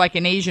you go to like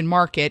an Asian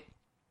market.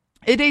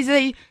 It is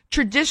a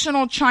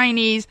traditional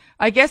Chinese,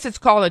 I guess it's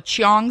called a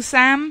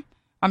cheongsam.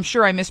 I'm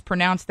sure I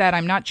mispronounced that.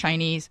 I'm not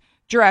Chinese.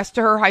 Dress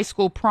to her high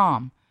school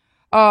prom.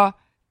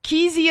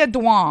 Kezia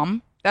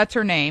Duam, that's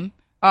her name.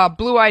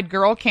 Blue-eyed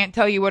girl, can't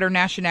tell you what her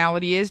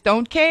nationality is,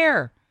 don't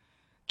care.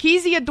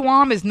 Kezia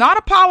Duam is not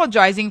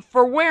apologizing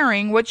for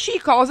wearing what she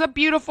calls a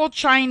beautiful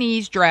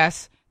Chinese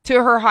dress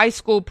to her high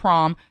school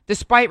prom,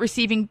 despite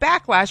receiving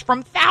backlash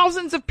from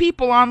thousands of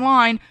people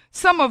online,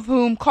 some of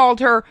whom called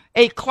her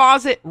a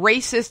closet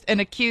racist and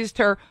accused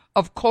her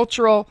of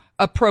cultural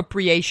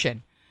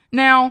appropriation.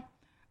 Now,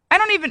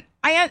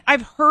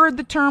 I've heard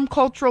the term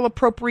cultural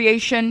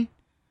appropriation.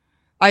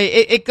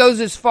 It goes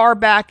as far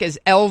back as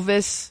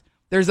Elvis.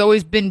 There's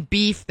always been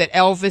beef that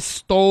Elvis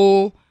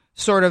stole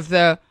sort of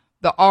the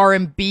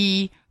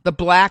R&B, the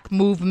black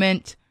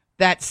movement,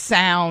 that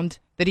sound,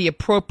 that he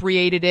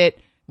appropriated it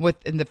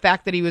and the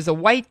fact that he was a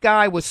white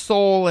guy with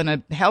soul and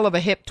a hell of a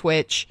hip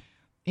twitch.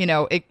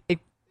 It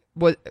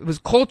was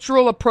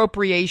cultural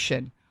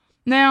appropriation.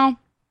 Now,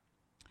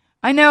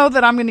 I know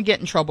that I'm going to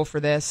get in trouble for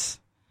this,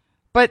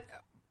 but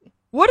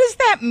what does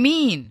that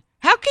mean?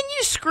 How can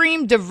you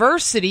scream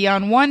diversity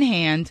on one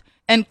hand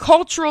and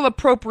cultural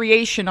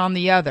appropriation on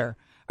the other?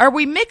 Are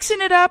we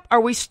mixing it up? Are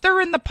we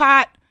stirring the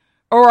pot?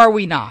 Or are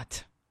we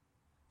not?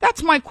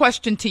 That's my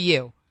question to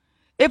you.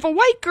 If a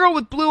white girl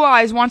with blue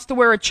eyes wants to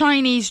wear a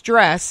Chinese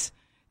dress,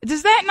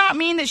 does that not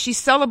mean that she's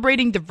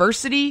celebrating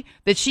diversity?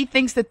 That she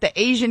thinks that the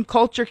Asian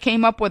culture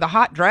came up with a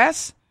hot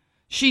dress?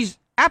 She's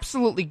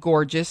absolutely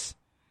gorgeous.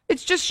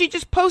 It's just she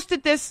just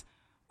posted this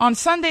on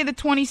Sunday the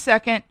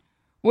 22nd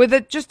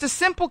with just a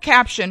simple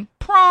caption,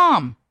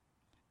 prom.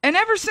 And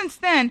ever since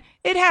then,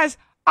 it has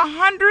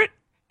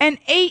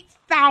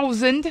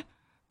 108,000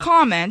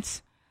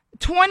 comments.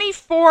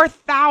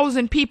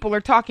 24,000 people are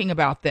talking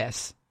about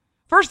this.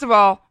 First of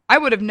all, I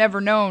would have never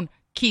known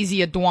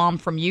Kezia Dwam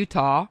from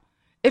Utah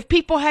if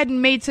people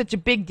hadn't made such a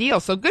big deal.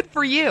 So good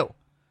for you.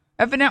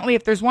 Evidently,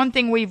 if there's one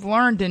thing we've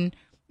learned in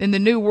the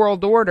New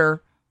World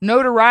Order,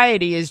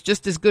 notoriety is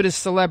just as good as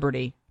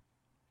celebrity.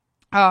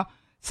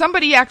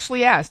 Somebody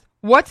actually asked,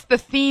 what's the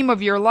theme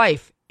of your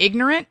life?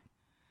 Ignorant?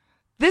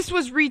 This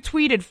was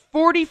retweeted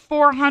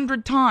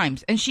 4,400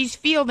 times, and she's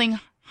fielding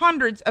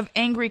hundreds of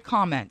angry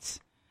comments.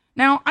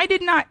 Now, I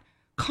did not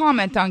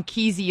comment on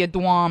Kezia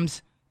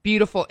Dwam's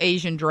beautiful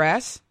Asian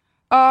dress,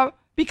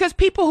 because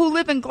people who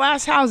live in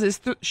glass houses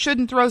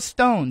shouldn't throw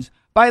stones.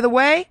 By the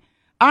way,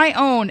 I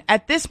own,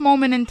 at this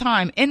moment in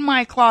time, in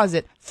my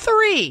closet,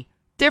 3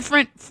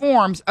 different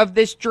forms of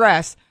this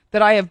dress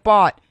that I have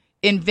bought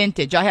in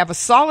vintage. I have a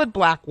solid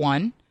black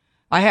one,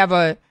 I have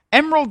a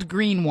emerald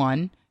green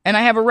one, and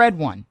I have a red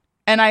one.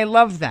 And I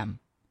love them.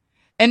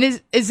 And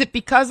is it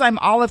because I'm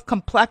olive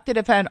complected,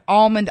 have had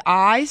almond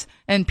eyes,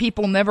 and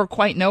people never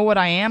quite know what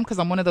I am because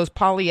I'm one of those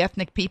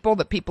polyethnic people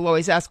that people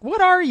always ask,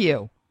 what are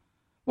you?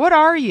 What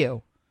are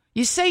you?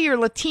 You say you're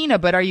Latina,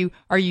 but are you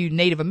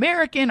Native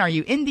American? Are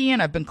you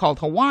Indian? I've been called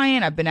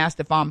Hawaiian. I've been asked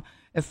if I'm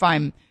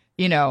and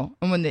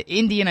when the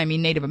Indian, I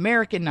mean Native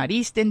American, not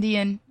East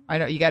Indian.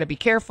 You got to be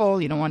careful.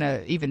 You don't want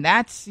to, even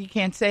you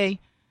can't say.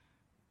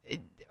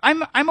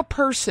 I'm a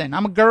person.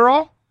 I'm a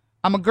girl.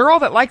 I'm a girl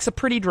that likes a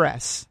pretty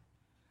dress.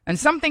 And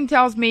something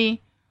tells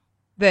me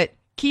that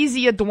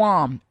Kezia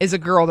Dwam is a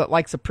girl that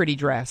likes a pretty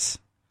dress.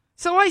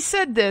 So I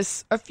said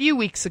this a few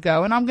weeks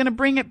ago, and I'm going to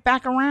bring it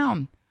back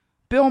around.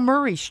 Bill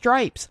Murray,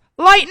 Stripes.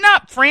 Lighten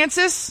up,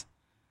 Francis.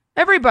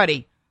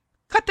 Everybody,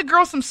 cut the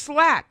girl some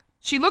slack.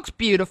 She looks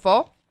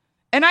beautiful.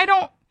 And I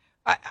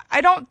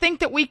don't think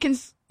that we can,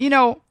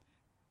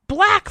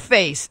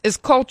 blackface is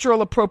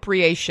cultural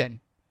appropriation.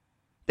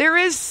 There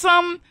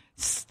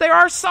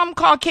are some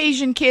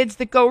Caucasian kids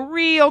that go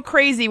real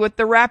crazy with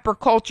the rapper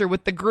culture,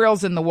 with the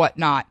grills and the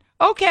whatnot.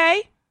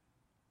 Okay.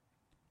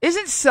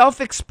 Isn't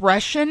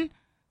self-expression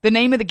the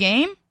name of the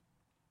game?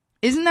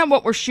 Isn't that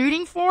what we're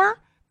shooting for?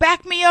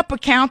 Back me up,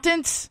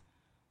 accountants.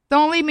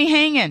 Don't leave me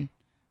hanging.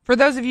 For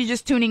those of you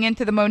just tuning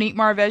into the Monique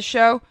Marvez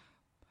show,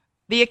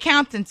 the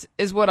accountants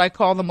is what I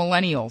call the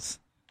millennials.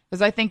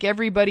 Because I think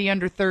everybody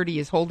under 30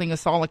 is holding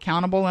us all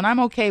accountable, and I'm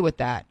okay with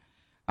that.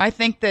 I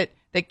think that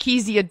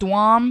Kezia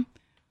Dwam,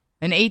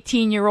 an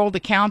 18-year-old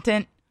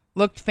accountant,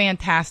 looked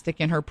fantastic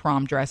in her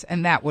prom dress,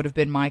 and that would have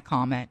been my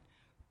comment.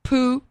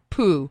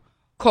 Poo-poo,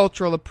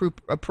 cultural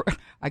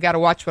I got to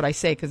watch what I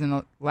say, because in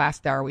the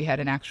last hour we had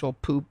an actual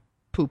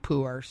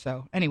poo-pooer.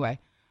 So anyway,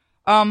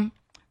 I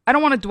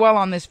don't want to dwell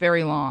on this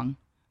very long.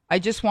 I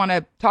just want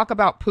to talk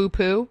about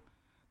poo-poo.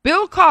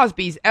 Bill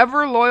Cosby's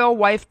ever-loyal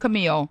wife,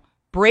 Camille,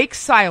 breaks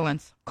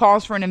silence,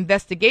 calls for an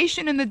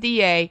investigation in the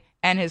DA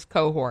and his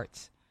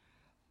cohorts.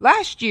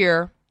 Last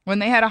year, when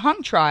they had a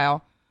hung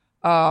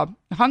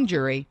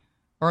jury,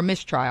 or a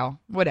mistrial,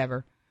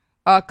 whatever,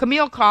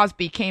 Camille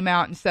Cosby came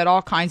out and said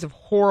all kinds of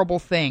horrible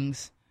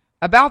things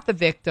about the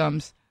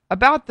victims,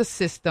 about the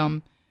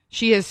system.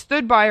 She has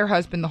stood by her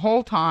husband the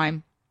whole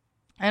time.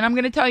 And I'm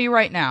going to tell you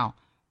right now,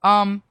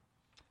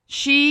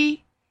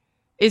 she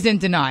is in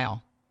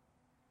denial.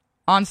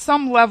 On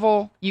some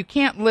level, you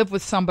can't live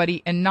with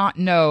somebody and not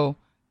know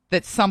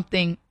that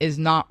something is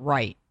not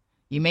right.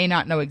 You may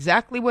not know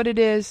exactly what it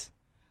is,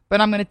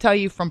 but I'm going to tell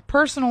you from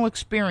personal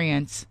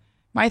experience,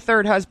 my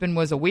third husband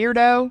was a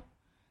weirdo.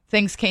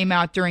 Things came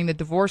out during the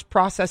divorce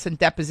process and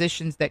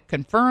depositions that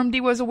confirmed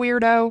he was a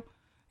weirdo.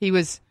 He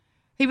was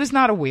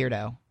not a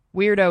weirdo.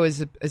 Weirdo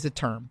is a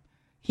term.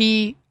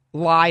 He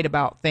lied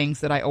about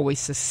things that I always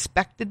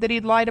suspected that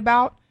he'd lied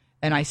about,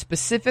 and I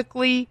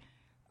specifically,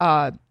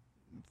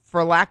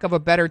 for lack of a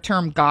better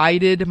term,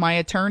 guided my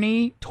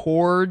attorney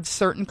towards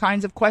certain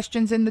kinds of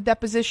questions in the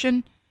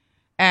deposition.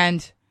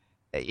 And,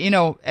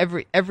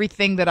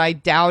 everything that I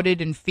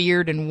doubted and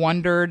feared and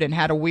wondered and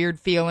had a weird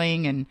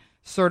feeling and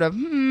sort of,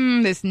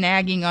 this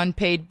nagging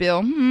unpaid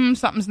bill,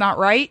 something's not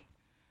right.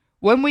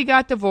 When we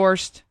got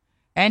divorced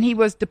and he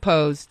was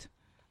deposed,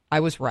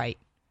 I was right.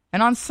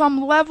 And on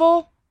some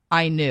level,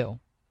 I knew.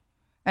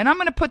 And I'm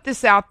going to put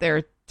this out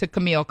there to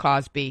Camille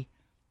Cosby.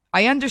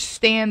 I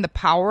understand the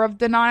power of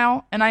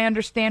denial, and I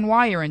understand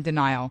why you're in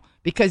denial,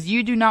 because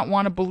you do not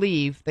want to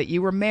believe that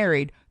you were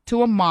married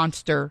to a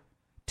monster,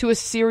 to a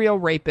serial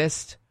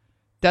rapist.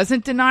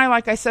 Doesn't deny,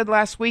 like I said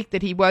last week,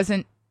 that he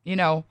wasn't,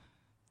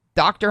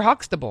 Dr.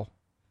 Huxtable.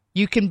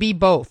 You can be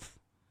both.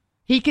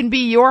 He can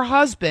be your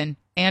husband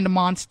and a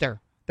monster.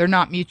 They're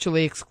not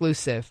mutually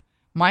exclusive.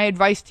 My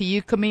advice to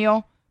you,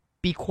 Camille,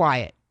 be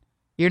quiet.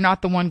 You're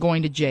not the one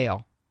going to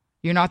jail.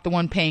 You're not the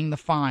one paying the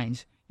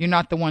fines. You're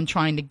not the one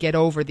trying to get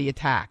over the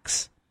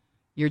attacks.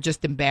 You're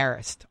just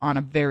embarrassed on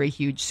a very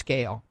huge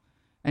scale.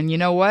 And you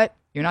know what?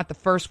 You're not the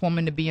first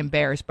woman to be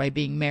embarrassed by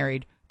being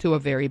married to a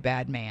very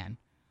bad man.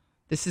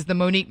 This is the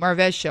Monique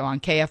Marvez Show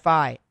on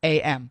KFI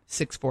AM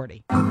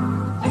 640.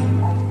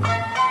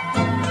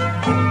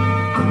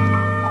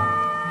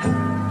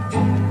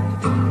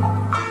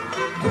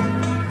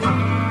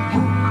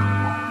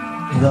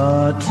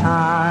 The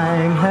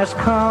time has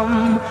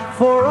come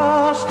for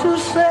us to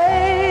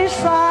say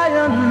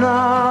sayonara.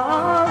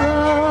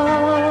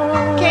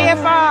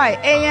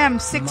 KFI AM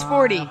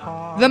 640,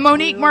 The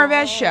Monique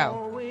Marvez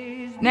Show.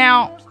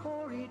 Now,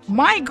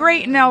 my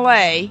great in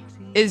LA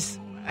is,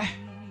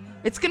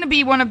 it's going to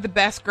be one of the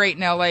best great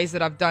in LAs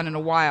that I've done in a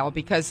while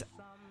because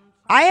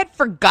I had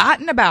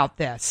forgotten about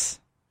this.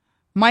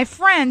 My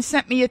friend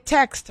sent me a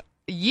text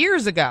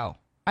years ago.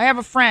 I have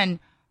a friend,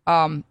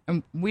 and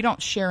we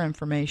don't share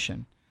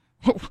information.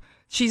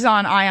 She's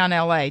on Ion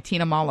LA,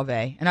 Tina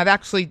Malave, and I've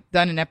actually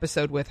done an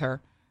episode with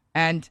her.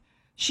 And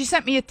she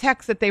sent me a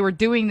text that they were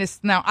doing this.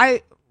 Now,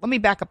 let me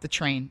back up the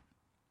train.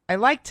 I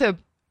like to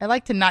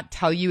not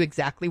tell you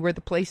exactly where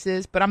the place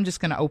is, but I'm just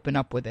going to open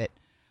up with it.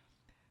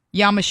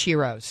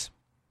 Yamashiro's.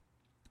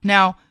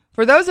 Now,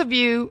 for those of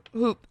you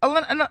who,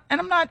 and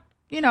I'm not,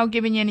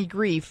 giving you any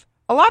grief,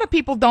 a lot of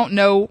people don't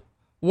know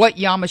what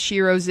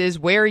Yamashiro's is,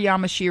 where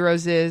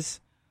Yamashiro's is,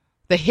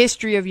 the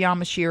history of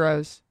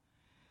Yamashiro's.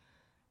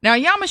 Now,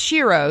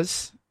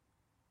 Yamashiro's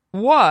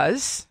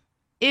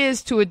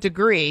is to a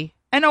degree,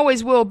 and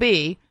always will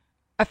be,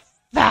 a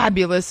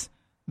fabulous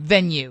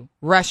venue,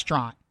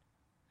 restaurant.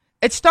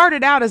 It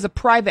started out as a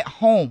private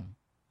home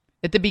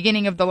at the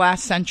beginning of the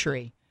last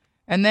century.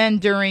 And then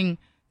during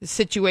the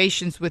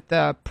situations with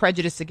the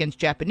prejudice against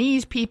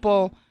Japanese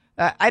people,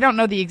 I don't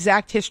know the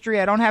exact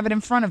history. I don't have it in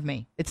front of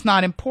me. It's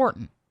not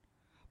important.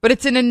 But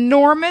it's an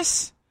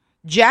enormous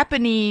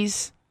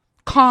Japanese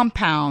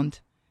compound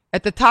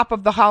at the top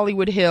of the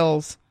Hollywood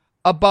Hills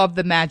above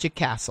the Magic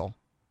Castle.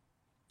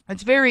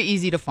 It's very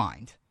easy to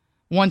find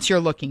once you're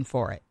looking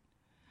for it.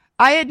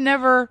 I had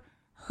never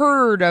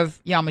heard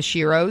of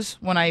Yamashiro's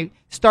when I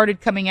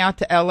started coming out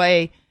to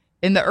LA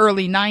in the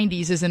early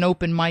 90s as an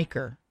open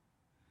micer.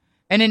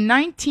 And in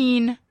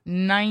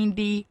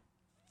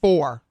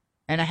 1994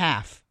 and a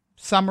half,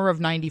 summer of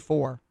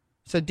 94,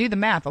 so do the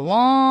math, a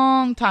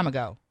long time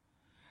ago,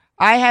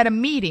 I had a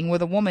meeting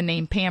with a woman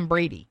named Pam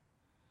Brady.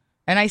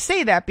 And I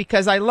say that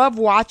because I love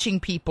watching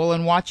people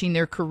and watching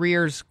their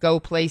careers go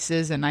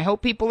places, and I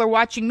hope people are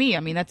watching me. I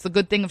mean, that's the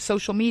good thing of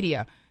social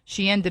media.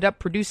 She ended up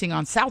producing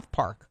on South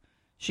Park.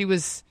 She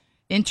was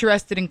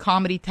interested in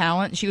comedy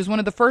talent, and she was one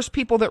of the first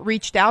people that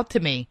reached out to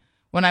me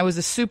when I was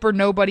a super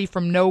nobody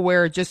from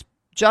nowhere, just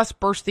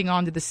bursting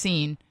onto the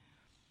scene.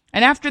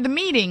 And after the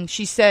meeting,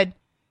 she said,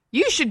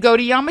 "You should go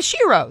to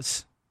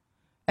Yamashiro's."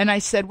 And I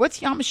said, "What's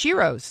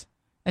Yamashiro's?"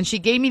 And she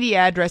gave me the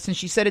address, and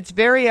she said, "It's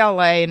very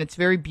LA, and it's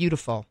very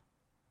beautiful."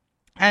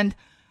 And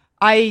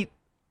I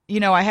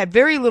had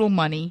very little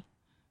money,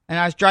 and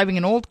I was driving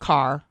an old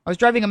car. I was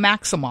driving a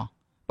Maxima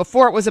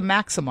before it was a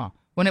Maxima,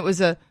 when it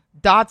was a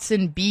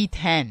Datsun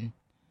B10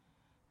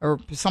 or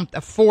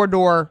a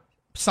four-door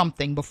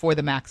something before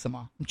the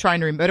Maxima. I'm trying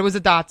to remember, but it was a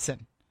Datsun,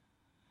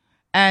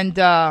 and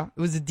it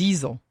was a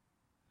diesel.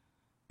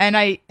 And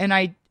I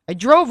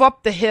drove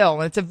up the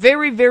hill, and it's a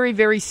very, very,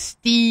 very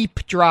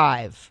steep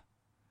drive,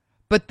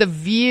 but the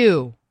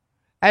view.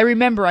 I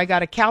remember I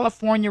got a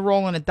California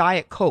roll and a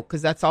Diet Coke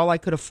because that's all I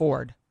could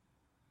afford.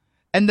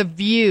 And the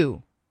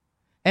view.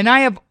 And I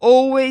have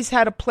always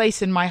had a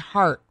place in my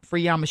heart for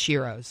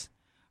Yamashiro's.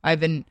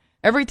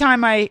 Every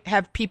time I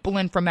have people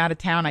in from out of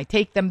town, I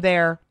take them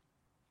there.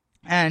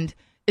 And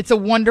it's a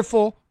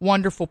wonderful,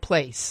 wonderful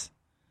place.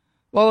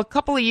 Well, a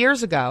couple of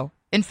years ago,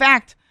 in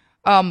fact,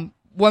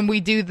 when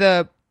we do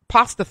the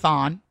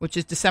Pastathon, which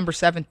is December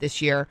 7th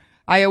this year,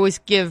 I always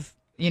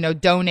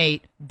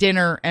donate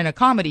dinner and a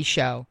comedy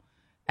show.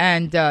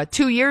 And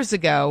 2 years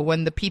ago,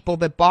 when the people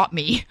that bought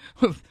me,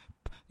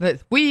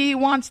 we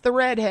wants the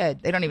redhead.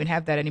 They don't even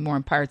have that anymore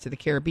in Pirates of the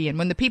Caribbean.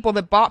 When the people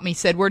that bought me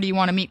said, "Where do you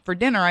want to meet for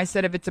dinner?" I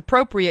said, "If it's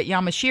appropriate,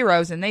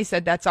 Yamashiro's." And they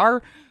said, "That's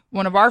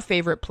one of our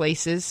favorite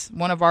places,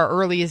 one of our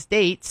earliest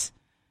dates."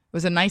 It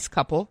was a nice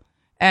couple.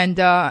 And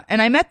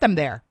I met them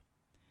there.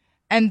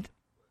 And,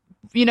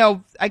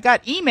 I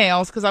got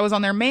emails because I was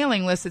on their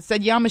mailing list that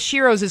said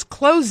Yamashiro's is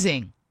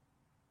closing.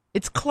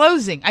 It's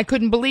closing. I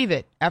couldn't believe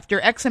it. After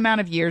X amount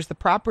of years, the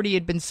property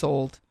had been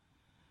sold.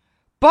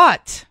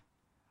 But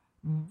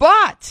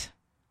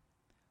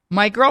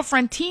my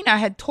girlfriend Tina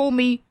had told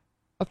me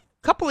a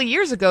couple of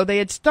years ago they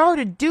had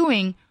started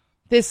doing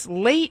this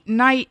late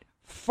night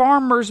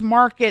farmers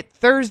market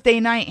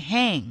Thursday night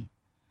hang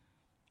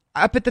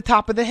up at the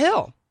top of the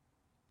hill.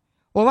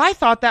 Well, I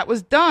thought that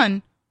was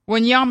done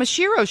when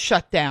Yamashiro's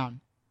shut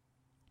down.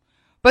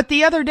 But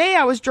the other day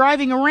I was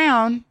driving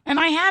around, and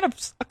I had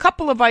a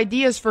couple of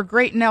ideas for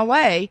great in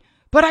L.A.,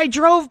 but I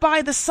drove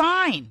by the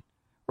sign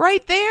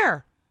right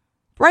there,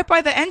 right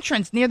by the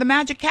entrance near the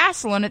Magic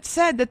Castle, and it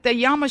said that the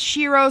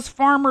Yamashiro's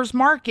Farmers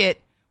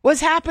Market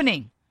was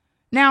happening.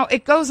 Now,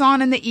 it goes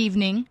on in the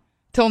evening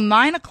till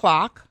 9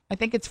 o'clock. I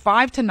think it's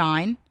 5 to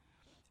 9,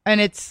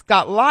 and it's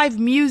got live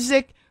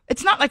music.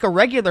 It's not like a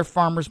regular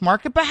farmer's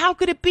market, but how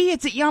could it be?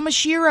 It's at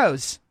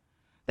Yamashiro's.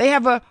 They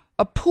have a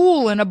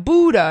pool and a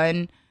Buddha,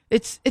 and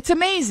it's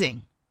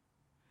amazing.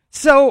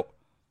 So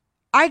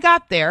I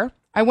got there,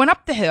 I went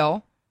up the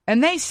hill,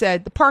 and they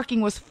said the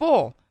parking was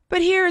full.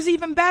 But here's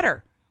even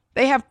better.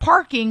 They have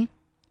parking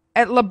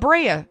at La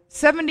Brea,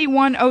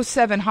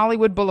 7107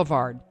 Hollywood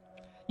Boulevard.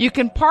 You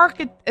can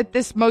park at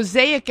this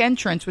mosaic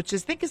entrance, which I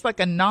think is like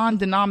a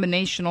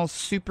non-denominational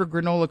super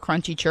granola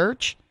crunchy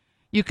church.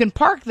 You can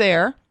park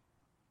there,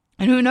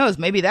 and who knows,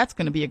 maybe that's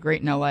going to be a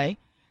great in L.A.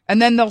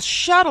 And then they'll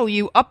shuttle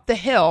you up the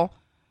hill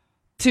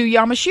to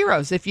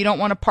Yamashiro's if you don't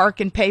want to park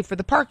and pay for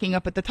the parking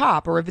up at the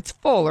top, or if it's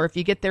full, or if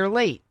you get there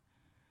late.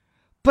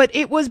 But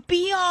it was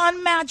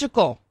beyond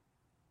magical.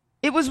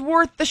 It was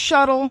worth the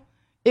shuttle.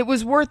 It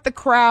was worth the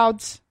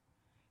crowds.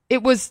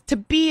 It was to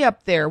be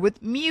up there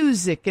with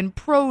music and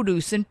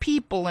produce and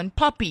people and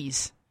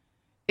puppies.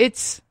 It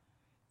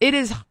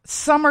is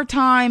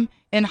summertime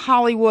in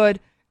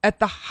Hollywood at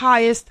the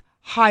highest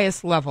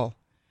level.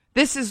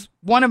 This is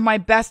one of my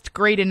best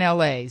great in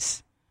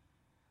LAs.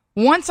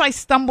 Once I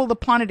stumbled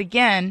upon it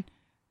again,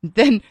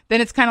 then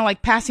it's kind of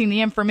like passing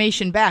the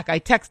information back. I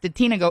texted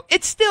Tina, go,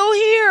 it's still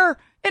here,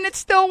 and it's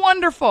still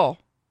wonderful.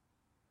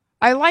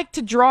 I like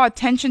to draw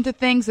attention to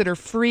things that are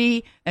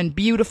free and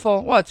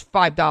beautiful. Well, it's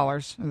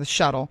 $5 for the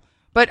shuttle.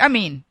 But, I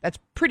mean, that's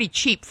pretty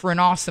cheap for an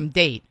awesome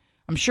date.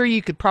 I'm sure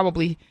you could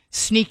probably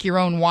sneak your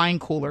own wine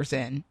coolers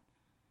in.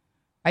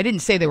 I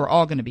didn't say they were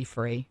all going to be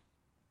free.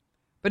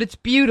 But it's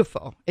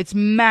beautiful. It's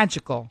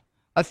magical.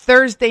 A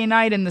Thursday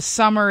night in the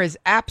summer is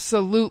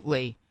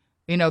absolutely,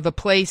 the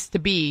place to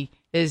be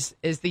is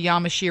the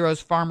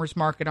Yamashiro's Farmers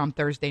Market on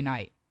Thursday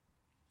night.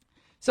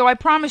 So I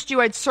promised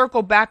you I'd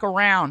circle back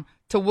around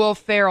to Will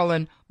Ferrell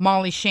and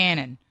Molly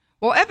Shannon.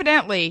 Well,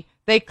 evidently,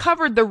 they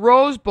covered the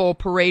Rose Bowl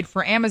parade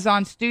for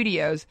Amazon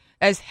Studios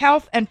as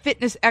health and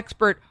fitness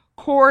expert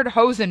Cord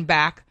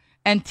Hosenbach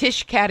and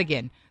Tish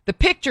Cadigan. The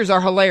pictures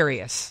are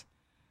hilarious.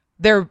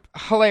 They're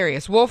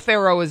hilarious. Will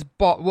Ferrell is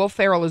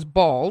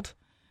bald,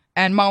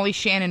 and Molly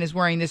Shannon is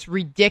wearing this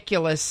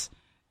ridiculous,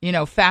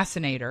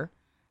 fascinator.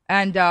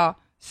 And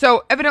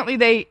so evidently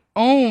they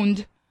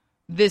owned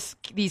these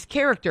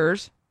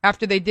characters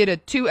after they did a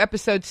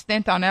 2-episode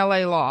stint on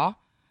LA Law.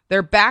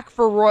 They're back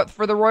for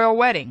the royal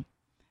wedding,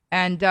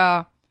 and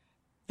now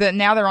they're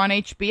on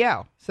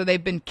HBO. So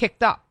they've been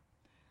kicked up.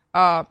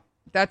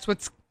 That's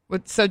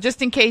so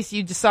just in case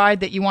you decide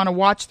that you want to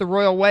watch the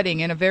royal wedding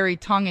in a very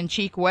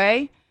tongue-in-cheek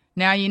way,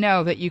 now you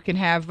know that you can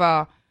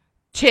have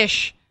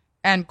Tish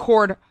and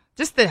Cord,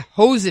 just the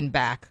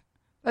Hosenbach.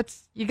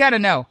 You got to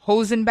know,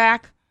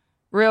 Hosenbach,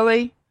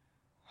 really?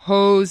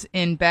 Hose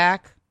in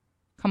back?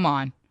 Come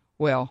on,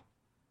 Will.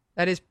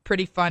 That is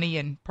pretty funny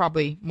and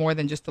probably more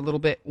than just a little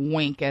bit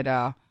wink at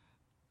a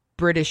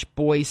British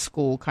boys'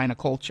 school kind of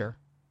culture.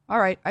 All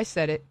right, I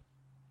said it.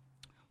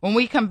 When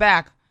we come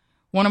back,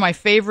 one of my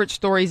favorite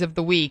stories of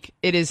the week,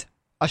 it is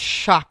a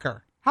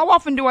shocker. How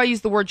often do I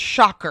use the word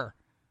shocker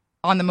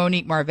on the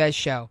Monique Marvez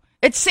Show?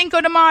 It's Cinco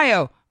de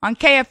Mayo on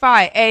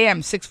KFI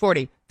AM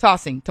 640,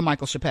 tossing to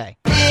Michael Chappé.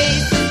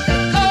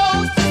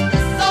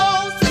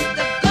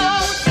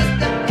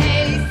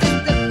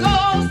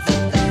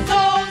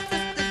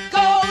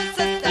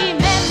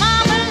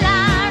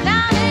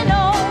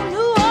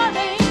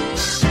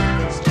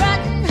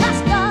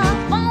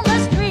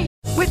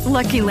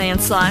 Lucky Land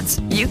Slots,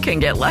 you can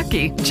get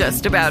lucky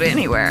just about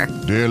anywhere.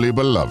 Dearly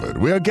beloved,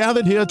 we are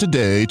gathered here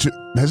today to...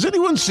 Has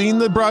anyone seen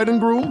the bride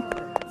and groom?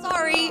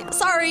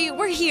 Sorry,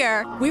 we're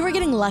here. We were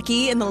getting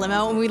lucky in the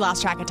limo and we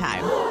lost track of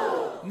time.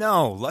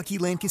 No, Lucky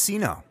Land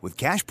Casino, with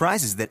cash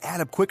prizes that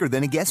add up quicker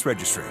than a guest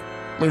registry.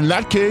 In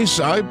that case,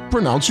 I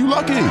pronounce you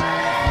lucky.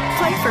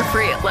 Play for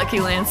free at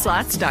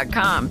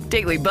LuckyLandSlots.com.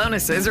 Daily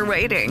bonuses are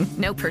waiting.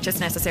 No purchase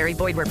necessary.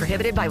 Void where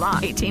prohibited by law.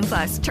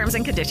 18+. Terms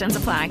and conditions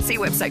apply. See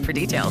website for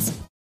details.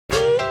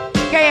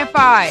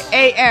 KFI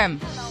AM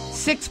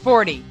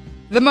 640,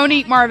 the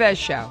Monique Marvez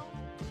Show.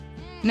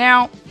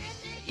 Now,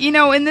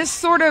 in this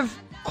sort of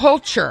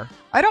culture,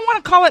 I don't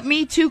want to call it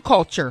Me Too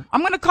culture. I'm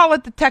going to call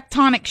it the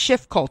tectonic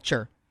shift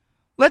culture.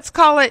 Let's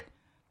call it,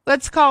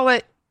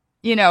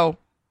 the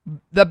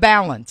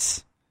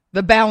balance,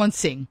 the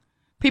balancing.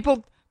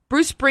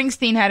 Bruce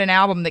Springsteen had an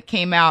album that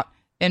came out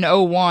in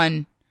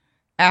 2001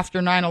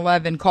 after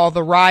 9/11 called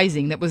The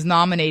Rising that was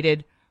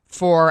nominated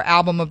for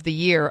Album of the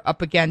Year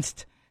up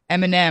against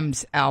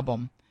Eminem's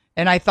album.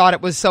 And I thought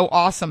it was so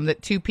awesome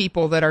that two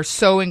people that are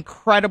so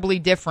incredibly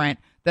different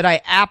that I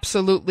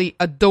absolutely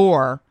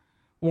adore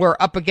were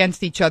up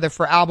against each other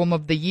for Album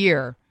of the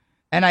Year.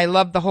 And I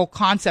love the whole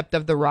concept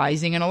of The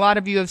Rising. And a lot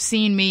of you have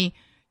seen me,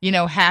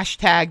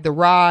 hashtag The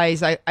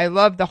Rise. I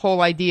love the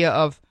whole idea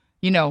of,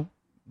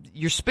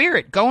 your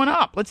spirit going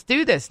up. Let's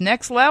do this.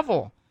 Next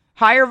level.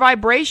 Higher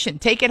vibration.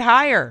 Take it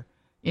higher.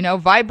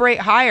 Vibrate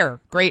higher.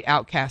 Great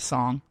Outkast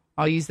song.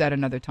 I'll use that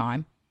another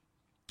time.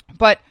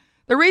 But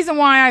the reason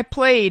why I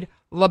played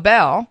La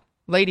Belle,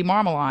 Lady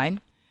Marmalade,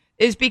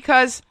 is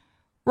because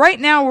right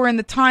now we're in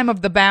the time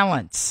of the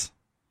balance.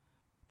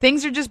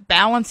 Things are just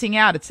balancing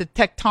out. It's a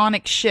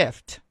tectonic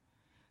shift.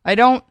 I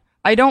don't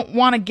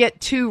want to get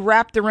too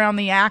wrapped around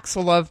the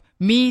axle of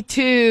Me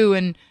Too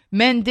and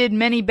men did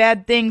many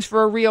bad things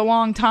for a real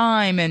long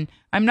time. And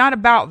I'm not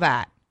about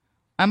that.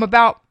 I'm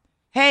about,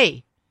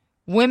 hey,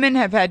 women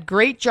have had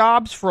great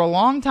jobs for a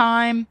long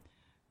time.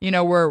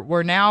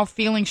 We're now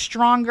feeling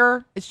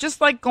stronger. It's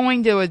just like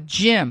going to a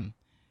gym.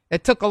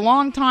 It took a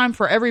long time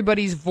for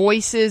everybody's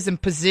voices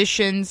and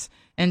positions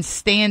and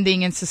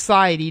standing in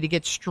society to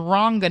get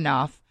strong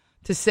enough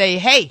to say,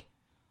 hey,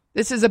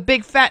 this is a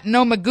big fat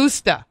no me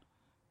gusta.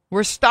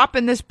 We're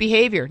stopping this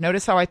behavior.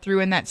 Notice how I threw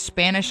in that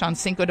Spanish on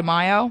Cinco de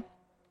Mayo?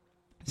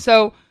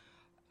 So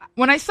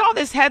when I saw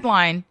this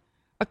headline,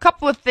 a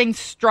couple of things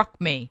struck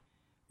me,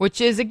 which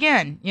is,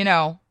 again,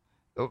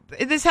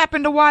 this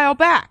happened a while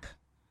back.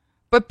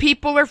 But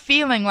people are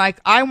feeling like,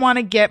 I want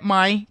to get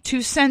my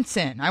 2 cents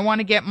in. I want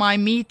to get my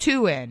Me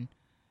Too in.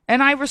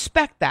 And I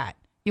respect that.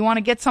 You want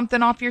to get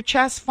something off your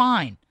chest?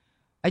 Fine.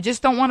 I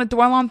just don't want to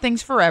dwell on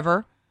things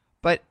forever.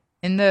 But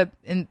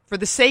for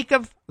the sake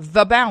of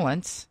the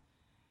balance,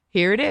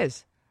 here it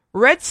is.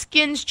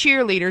 Redskins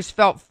cheerleaders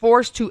felt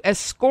forced to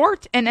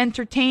escort and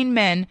entertain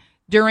men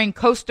during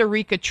Costa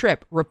Rica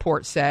trip,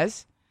 report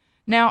says.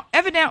 Now,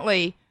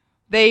 evidently,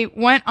 they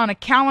went on a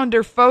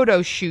calendar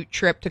photo shoot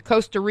trip to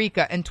Costa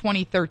Rica in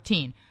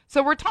 2013.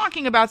 So we're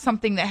talking about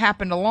something that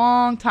happened a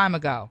long time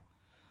ago.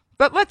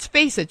 But let's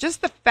face it,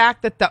 just the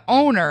fact that the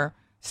owner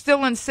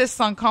still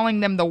insists on calling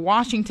them the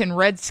Washington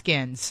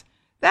Redskins,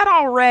 that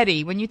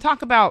already, when you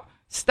talk about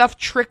stuff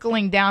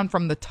trickling down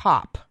from the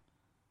top,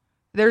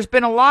 there's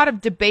been a lot of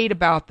debate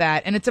about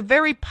that, and it's a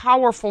very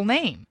powerful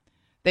name.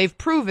 They've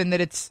proven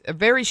that it's a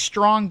very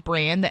strong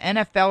brand. The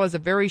NFL is a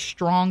very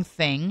strong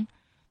thing,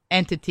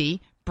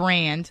 entity,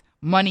 brand,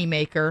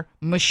 moneymaker,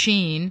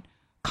 machine,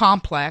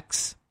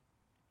 complex.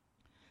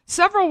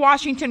 Several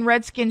Washington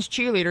Redskins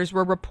cheerleaders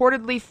were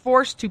reportedly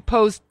forced to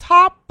pose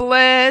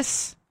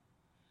topless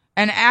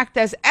and act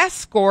as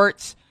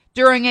escorts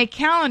during a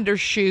calendar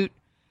shoot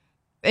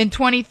in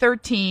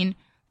 2013.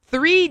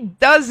 36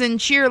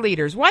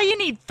 cheerleaders. Why you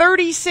need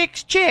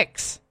 36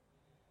 chicks?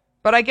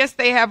 But I guess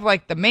they have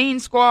like the main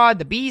squad,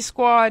 the B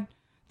squad.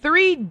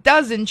 36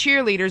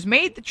 cheerleaders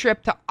made the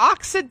trip to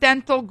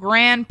Occidental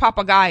Gran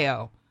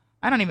Papagayo.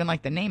 I don't even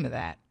like the name of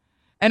that.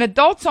 An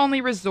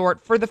adults-only resort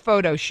for the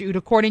photo shoot,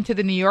 according to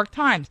the New York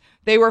Times.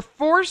 They were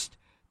forced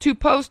to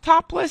pose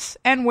topless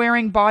and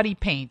wearing body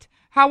paint.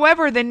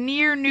 However, the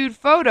near-nude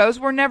photos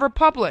were never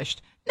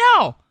published.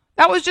 No,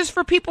 that was just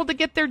for people to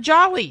get their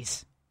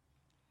jollies.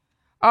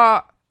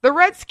 The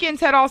Redskins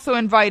had also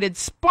invited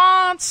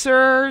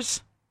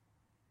sponsors,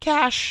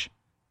 cash,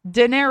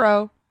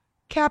 dinero,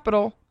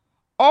 capital,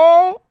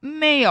 all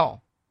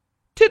male,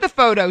 to the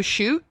photo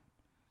shoot.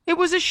 It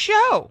was a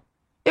show.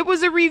 It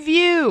was a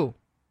review.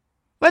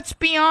 Let's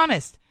be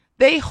honest.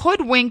 They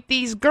hoodwinked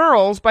these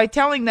girls by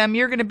telling them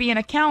you're going to be in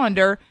a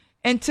calendar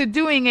into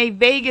doing a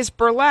Vegas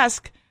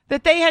burlesque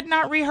that they had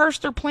not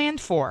rehearsed or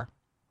planned for.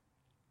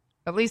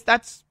 At least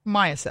that's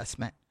my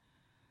assessment.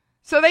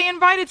 So they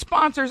invited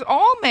sponsors,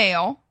 all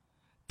male,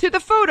 to the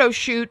photo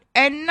shoot,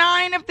 and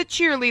 9 of the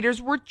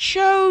cheerleaders were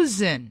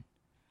chosen.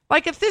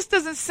 Like, if this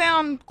doesn't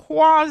sound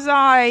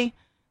quasi,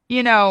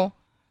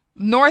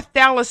 North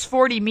Dallas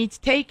 40 meets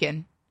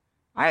Taken,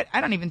 I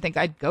don't even think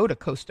I'd go to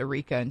Costa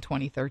Rica in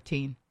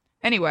 2013.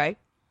 Anyway,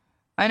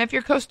 and if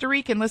you're Costa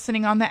Rican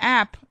listening on the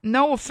app,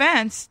 no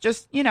offense,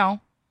 just,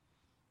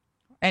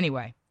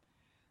 Anyway,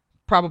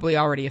 probably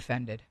already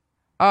offended.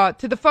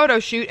 To the photo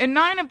shoot, and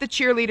 9 of the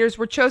cheerleaders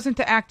were chosen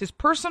to act as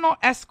personal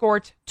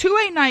escorts to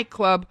a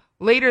nightclub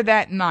later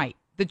that night,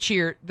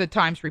 the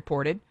Times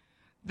reported.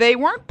 They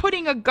weren't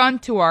putting a gun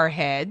to our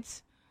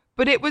heads,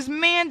 but it was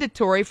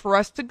mandatory for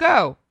us to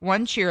go,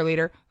 one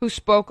cheerleader, who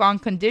spoke on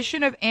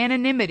condition of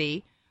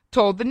anonymity,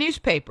 told the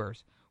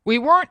newspapers. We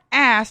weren't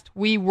asked,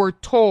 we were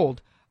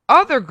told.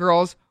 Other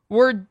girls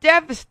were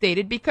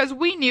devastated because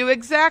we knew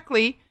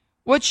exactly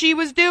what she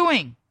was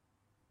doing.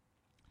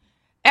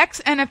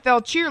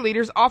 Ex-NFL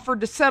cheerleaders offered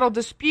to settle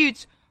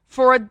disputes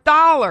for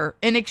 $1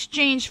 in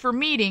exchange for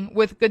meeting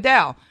with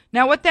Goodell.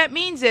 Now, what that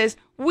means is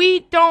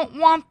we don't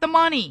want the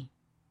money.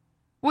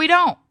 We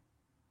don't.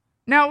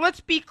 Now,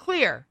 let's be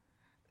clear.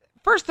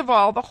 First of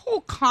all, the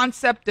whole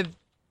concept of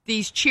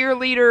these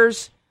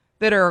cheerleaders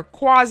that are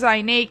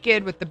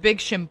quasi-naked with the big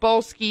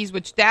Shimbolskis,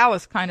 which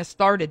Dallas kind of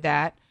started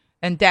that,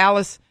 and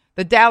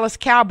the Dallas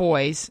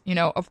Cowboys,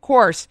 of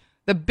course,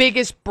 the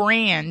biggest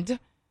brand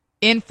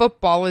in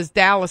football is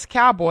Dallas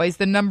Cowboys,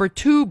 the number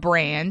 2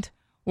 brand,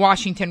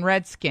 Washington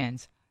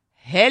Redskins.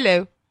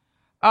 Hello.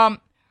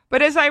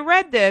 But as I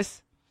read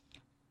this,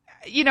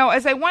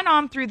 as I went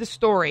on through the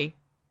story,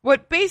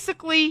 what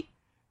basically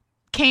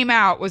came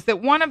out was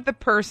that one of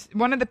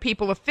the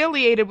people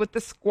affiliated with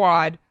the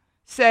squad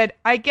said,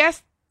 I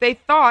guess they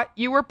thought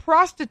you were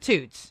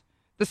prostitutes,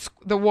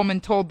 the woman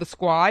told the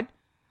squad.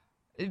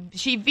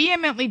 She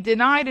vehemently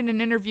denied in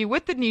an interview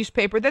with the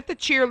newspaper that the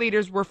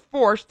cheerleaders were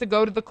forced to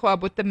go to the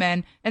club with the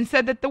men and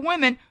said that the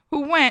women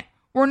who went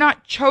were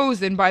not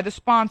chosen by the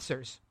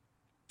sponsors.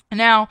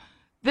 Now,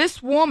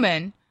 this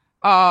woman,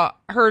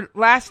 her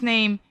last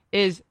name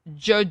is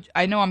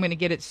I know I'm going to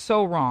get it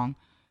so wrong.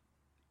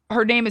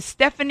 Her name is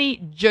Stephanie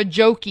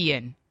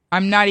Jojokian.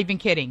 I'm not even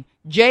kidding.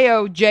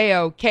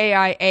 Jojokian.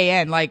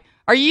 Like,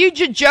 are you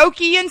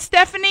Jojokian,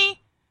 Stephanie?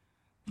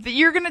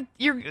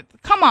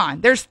 Come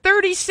on. There's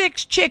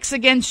 36 chicks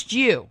against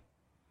you.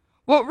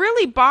 What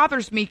really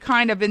bothers me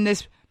kind of in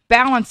this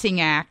balancing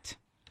act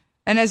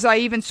And as I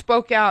even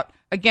spoke out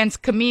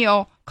against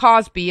Camille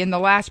Cosby in the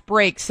last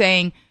break,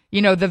 saying,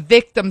 the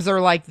victims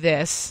are like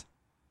this,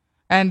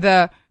 and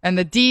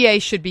the DA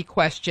should be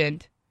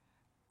questioned.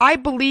 I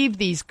believe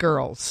these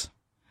girls.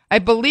 I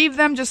believe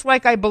them just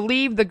like I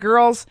believe the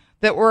girls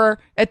that were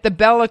at the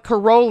Bella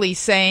Caroli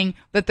saying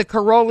that the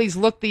Carolis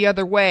looked the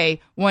other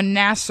way when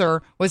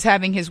Nasser was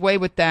having his way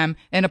with them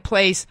in a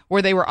place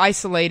where they were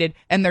isolated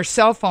and their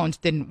cell phones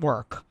didn't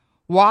work.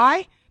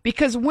 Why?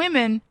 Because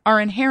women are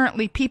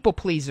inherently people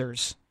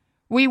pleasers.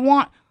 We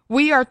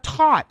are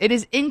taught, it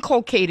is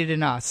inculcated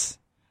in us.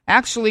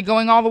 Actually,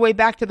 going all the way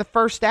back to the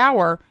first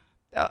hour,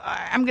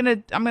 I'm gonna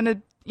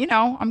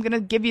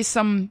give you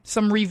some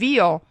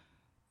reveal.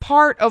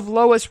 Part of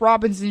Lois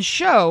Robinson's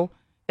show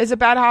is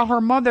about how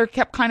her mother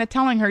kept kind of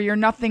telling her, you're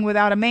nothing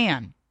without a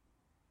man.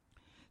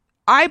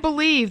 I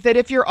believe that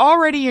if you're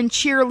already in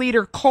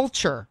cheerleader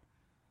culture,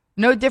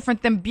 no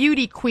different than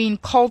beauty queen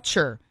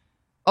culture,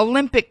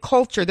 Olympic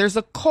culture, there's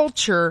a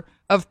culture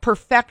of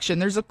perfection.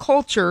 There's a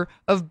culture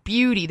of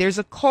beauty. There's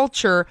a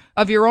culture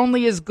of you're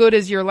only as good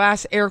as your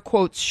last air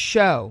quotes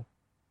show.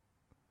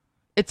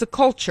 It's a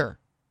culture.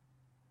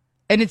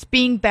 And it's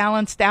being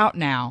balanced out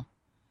now.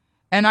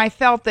 And I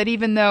felt that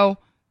even though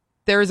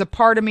there is a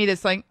part of me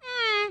that's like,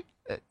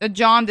 a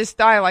jaundiced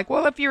eye, like,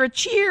 well, if you're a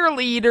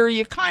cheerleader,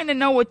 you kind of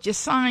know what you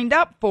signed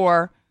up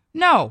for.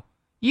 No,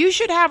 you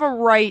should have a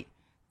right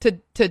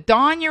to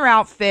don your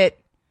outfit,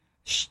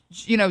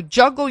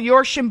 juggle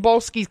your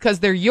Shimbolskis because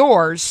they're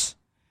yours,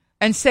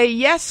 and say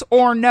yes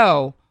or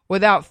no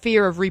without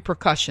fear of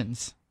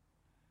repercussions.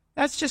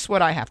 That's just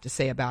what I have to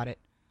say about it.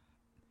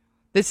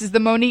 This is the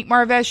Monique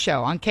Marvez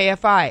Show on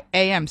KFI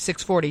AM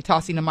 640,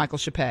 tossing to Michael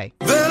Chappé.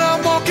 Then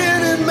I'm walking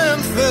in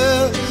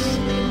Memphis,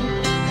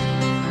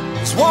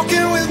 just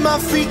walking with my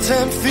feet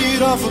 10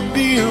 feet off a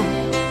beam.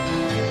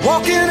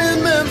 Walking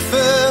in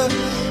Memphis,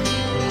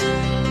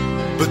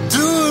 but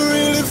do I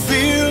really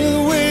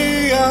feel the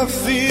way I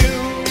feel?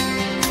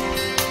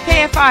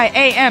 KFI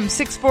AM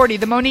 640,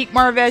 the Monique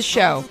Marvez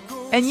Show.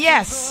 And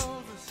yes,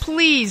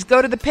 please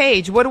go to the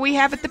page. What do we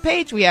have at the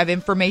page? We have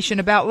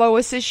information about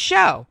Lois's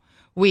show.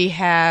 We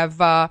have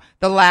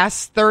the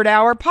last third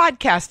hour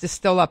podcast is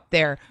still up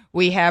there.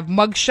 We have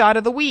Mugshot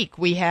of the Week.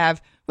 We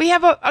have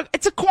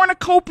it's a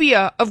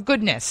cornucopia of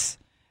goodness.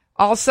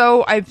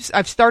 Also,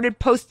 I've started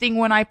posting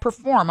when I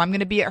perform. I'm going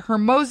to be at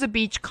Hermosa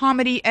Beach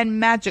Comedy and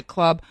Magic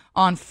Club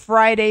on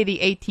Friday, the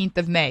 18th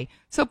of May.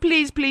 So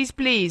please, please,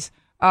 please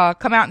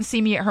come out and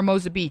see me at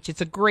Hermosa Beach.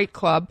 It's a great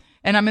club,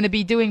 and I'm going to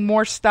be doing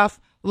more stuff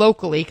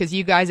locally because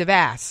you guys have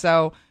asked.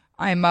 So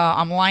I'm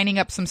lining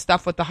up some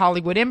stuff with the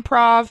Hollywood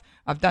Improv.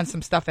 I've done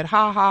some stuff at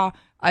HaHa.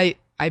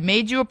 I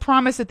made you a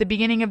promise at the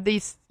beginning of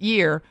this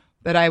year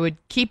that I would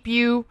keep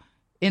you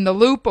in the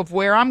loop of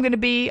where I'm going to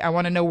be. I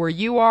want to know where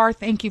you are.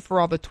 Thank you for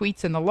all the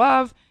tweets and the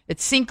love.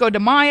 It's Cinco de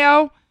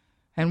Mayo,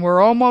 and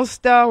we're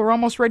almost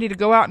ready to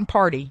go out and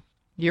party.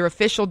 Your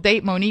official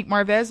date, Monique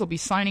Marvez, will be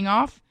signing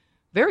off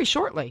very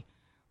shortly.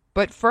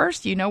 But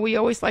first, we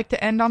always like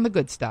to end on the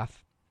good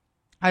stuff.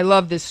 I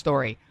love this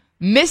story.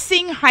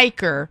 Missing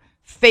hiker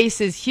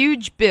faces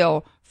huge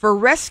bill for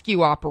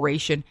rescue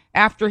operation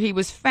after he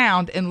was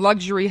found in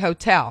luxury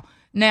hotel.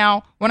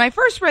 Now, when I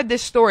first read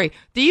this story,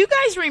 do you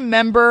guys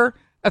remember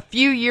a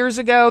few years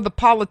ago the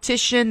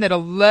politician that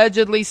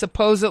allegedly,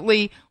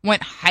 supposedly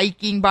went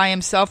hiking by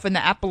himself in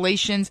the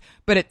Appalachians,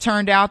 but it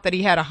turned out that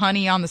he had a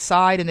honey on the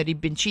side and that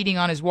he'd been cheating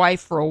on his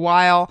wife for a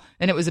while,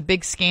 and it was a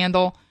big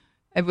scandal?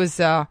 It was,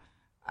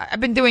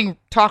 I've been doing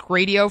talk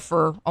radio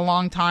for a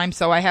long time,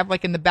 so I have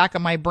in the back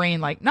of my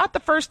brain, not the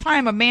first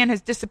time a man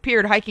has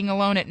disappeared hiking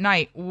alone at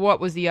night. What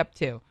was he up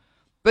to?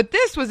 But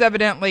this was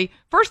evidently,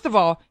 first of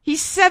all,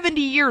 he's 70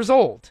 years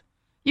old.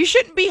 You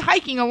shouldn't be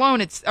hiking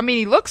alone. I'm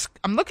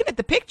looking at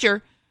the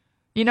picture.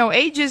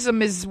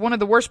 Ageism is one of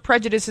the worst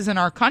prejudices in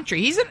our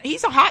country. He's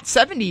a hot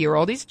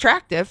 70-year-old. He's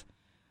attractive.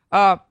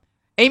 A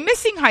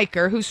missing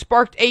hiker who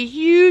sparked a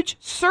huge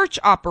search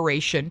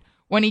operation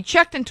when he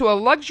checked into a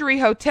luxury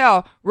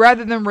hotel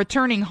rather than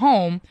returning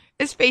home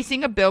is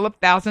facing a bill of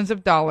thousands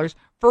of dollars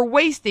for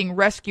wasting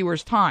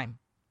rescuers' time.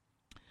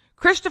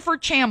 Christopher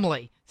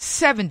Chamley,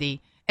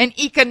 70, an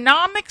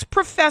economics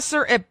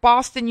professor at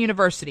Boston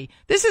University.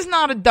 This is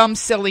not a dumb,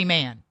 silly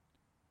man.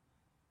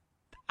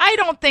 I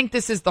don't think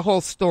this is the whole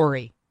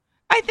story.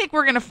 I think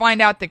we're going to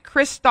find out that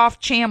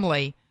Christoph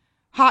Chamley,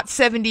 hot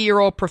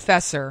 70-year-old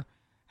professor,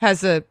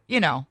 has there's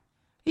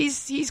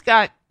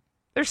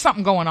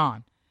something going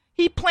on.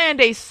 He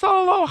planned a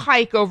solo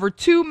hike over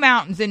 2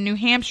 mountains in New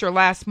Hampshire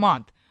last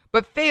month,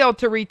 but failed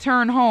to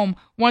return home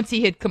once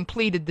he had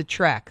completed the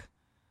trek.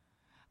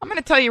 I'm going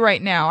to tell you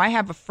right now, I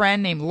have a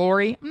friend named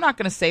Lori. I'm not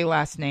going to say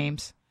last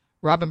names.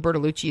 Robin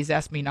Bertolucci has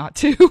asked me not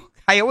to.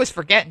 I always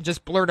forget and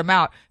just blurt them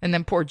out, and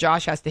then poor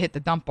Josh has to hit the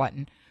dump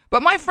button.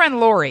 But my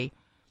friend Lori,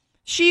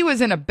 she was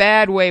in a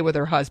bad way with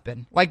her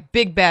husband,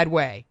 big bad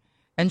way.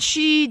 And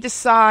she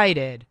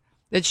decided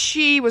that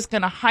she was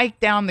going to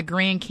hike down the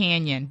Grand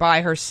Canyon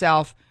by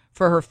herself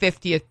for her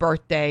 50th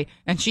birthday,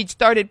 and she'd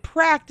started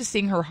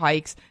practicing her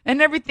hikes,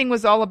 and everything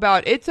was all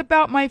about, it's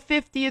about my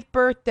 50th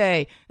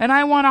birthday, and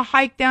I want to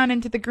hike down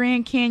into the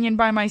Grand Canyon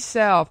by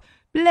myself.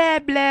 Blah,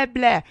 blah,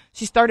 blah.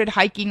 She started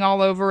hiking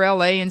all over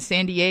L.A. and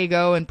San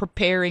Diego and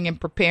preparing. And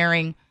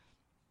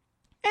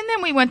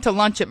then we went to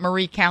lunch at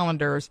Marie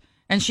Callender's,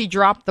 and she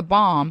dropped the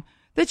bomb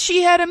that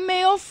she had a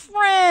male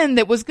friend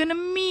that was going to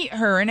meet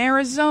her in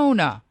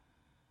Arizona.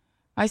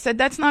 I said,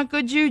 that's not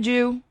good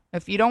juju.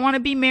 If you don't want to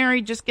be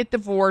married, just get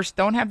divorced.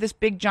 Don't have this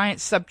big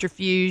giant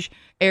subterfuge,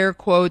 air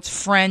quotes,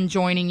 friend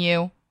joining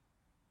you.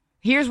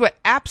 Here's what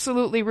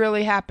absolutely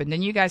really happened,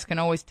 and you guys can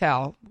always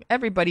tell.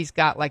 Everybody's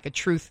got like a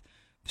truth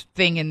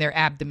thing in their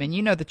abdomen.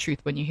 You know the truth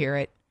when you hear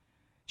it.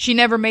 She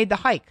never made the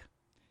hike.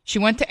 She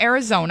went to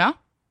Arizona.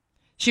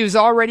 She was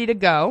all ready to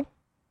go,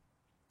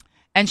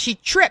 and she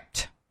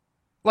tripped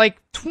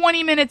like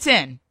 20 minutes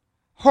in.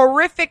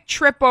 Horrific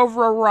trip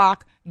over a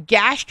rock,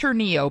 gashed her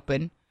knee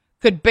open,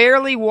 could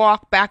barely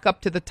walk back up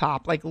to the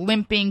top, like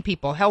limping,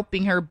 people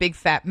helping her, big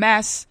fat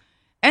mess.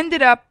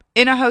 Ended up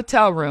in a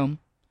hotel room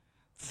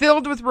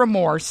filled with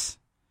remorse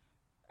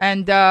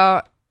and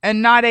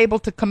not able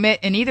to commit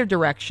in either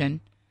direction.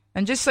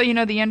 And just so you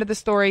know the end of the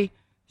story,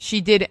 she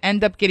did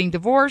end up getting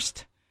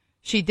divorced.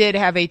 She did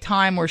have a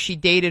time where she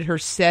dated her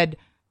said,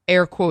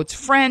 air quotes,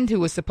 friend who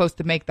was supposed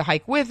to make the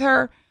hike with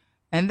her.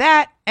 And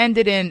that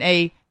ended in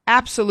a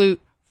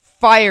absolute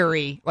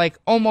fiery, like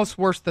almost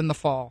worse than the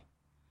fall.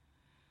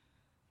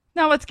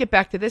 Now let's get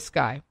back to this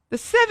guy. The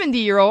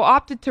 70-year-old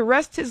opted to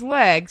rest his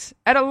legs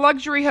at a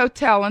luxury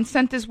hotel and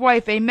sent his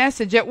wife a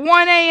message at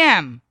 1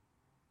 a.m.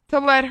 to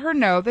let her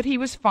know that he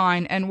was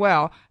fine and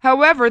well.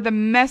 However, the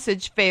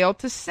message failed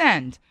to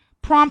send,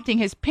 prompting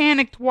his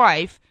panicked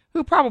wife,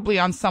 who probably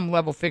on some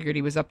level figured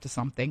he was up to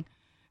something,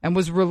 and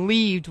was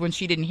relieved when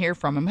she didn't hear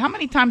from him. How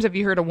many times have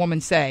you heard a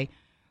woman say,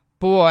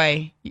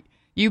 boy,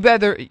 you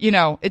better,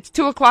 it's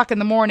 2 o'clock in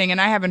the morning and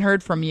I haven't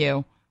heard from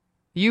you.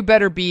 You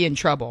better be in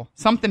trouble.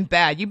 Something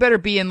bad. You better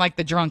be in like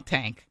the drunk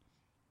tank.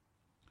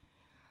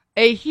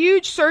 A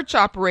huge search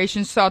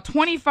operation saw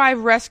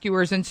 25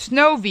 rescuers in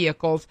snow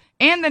vehicles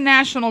and the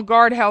National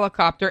Guard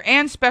helicopter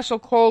and special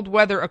cold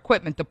weather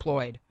equipment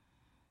deployed.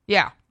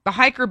 Yeah, the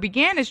hiker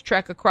began his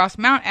trek across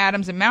Mount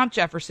Adams and Mount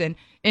Jefferson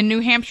in New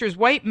Hampshire's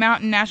White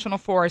Mountain National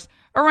Forest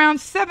around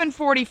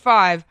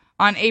 7:45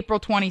 on April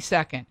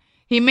 22nd.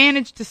 He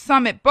managed to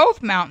summit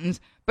both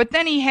mountains, but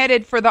then he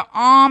headed for the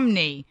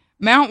Omni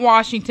Mount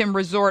Washington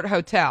Resort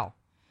Hotel.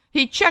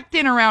 He checked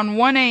in around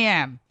 1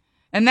 a.m.,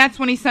 and that's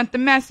when he sent the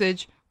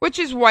message, which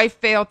his wife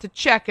failed to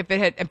check if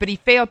it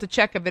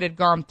had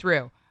gone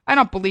through. I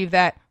don't believe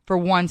that for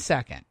 1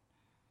 second.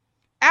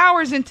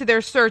 Hours into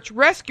their search,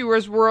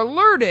 rescuers were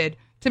alerted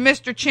to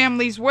Mr.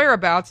 Chamley's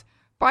whereabouts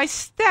by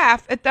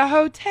staff at the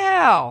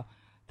hotel.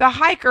 The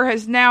hiker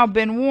has now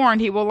been warned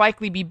he will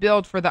likely be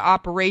billed for the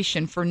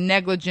operation for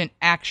negligent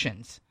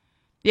actions.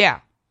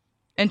 Yeah.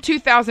 In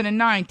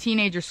 2009,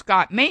 teenager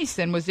Scott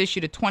Mason was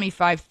issued a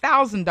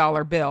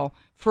 $25,000 bill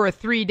for a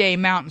 3-day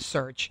mountain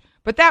search.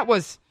 But that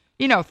was,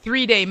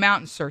 3-day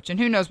mountain search, and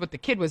who knows what the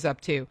kid was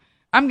up to.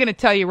 I'm going to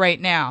tell you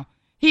right now,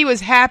 he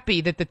was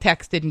happy that the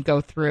text didn't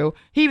go through.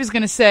 He was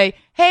going to say,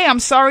 hey, I'm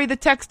sorry the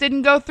text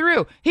didn't go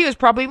through. He was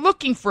probably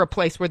looking for a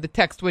place where the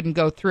text wouldn't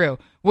go through.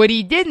 What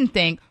he didn't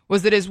think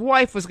was that his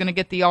wife was going to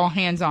get the all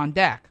hands on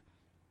deck.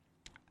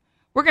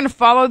 We're going to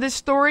follow this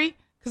story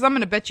because I'm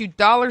going to bet you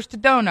dollars to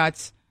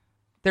donuts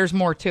there's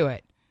more to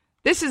it.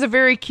 This is a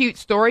very cute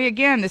story.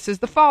 Again, this is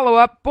the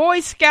follow-up.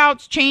 Boy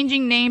Scouts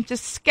changing name to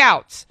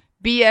Scouts,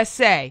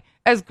 BSA,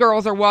 as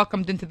girls are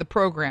welcomed into the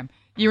program.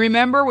 You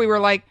remember? We were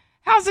like,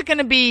 how's it going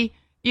to be,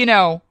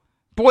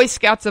 Boy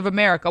Scouts of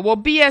America? Well,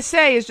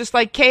 BSA is just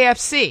like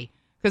KFC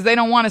because they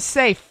don't want to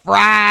say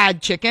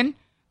fried chicken.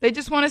 They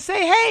just want to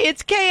say, hey,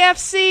 it's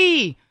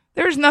KFC.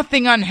 There's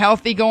nothing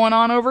unhealthy going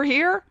on over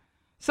here.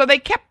 So they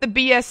kept the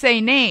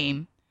BSA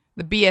name,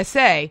 the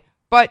BSA,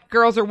 but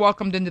girls are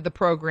welcomed into the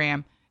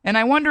program. And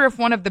I wonder if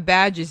one of the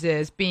badges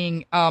is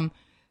being,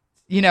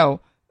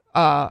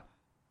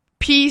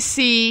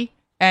 PC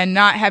and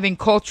not having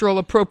cultural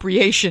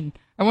appropriation.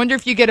 I wonder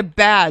if you get a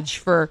badge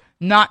for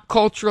not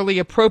culturally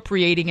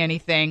appropriating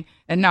anything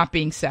and not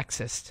being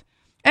sexist.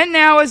 And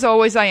now, as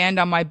always, I end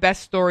on my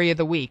best story of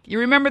the week. You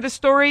remember the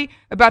story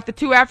about the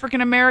 2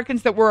 African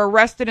Americans that were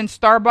arrested in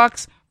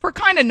Starbucks for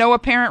kind of no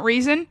apparent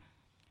reason?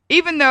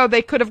 Even though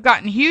they could have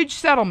gotten huge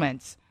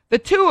settlements, the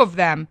 2 of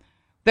them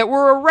that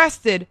were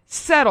arrested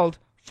settled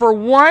for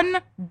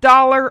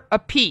 $1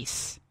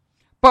 apiece.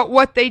 But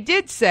what they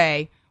did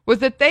say was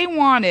that they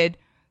wanted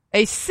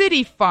a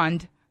city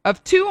fund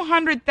of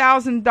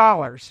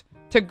 $200,000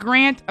 to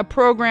grant a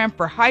program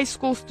for high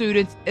school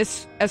students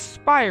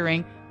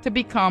aspiring to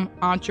become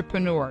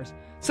entrepreneurs.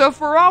 So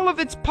for all of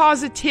its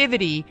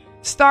positivity,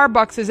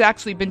 Starbucks has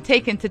actually been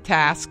taken to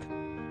task,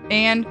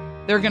 and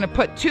they're going to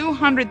put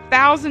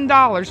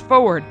 $200,000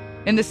 forward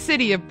in the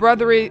city of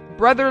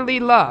brotherly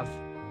love,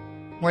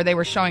 where they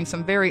were showing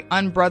some very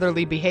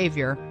unbrotherly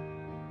behavior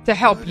to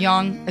help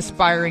young,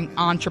 aspiring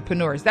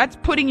entrepreneurs. That's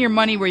putting your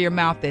money where your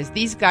mouth is.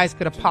 These guys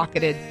could have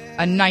pocketed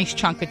a nice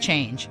chunk of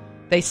change.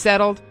 They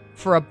settled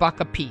for $1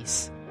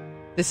 apiece.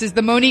 This is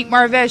the Monique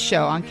Marvez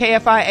Show on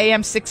KFI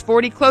AM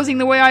 640, closing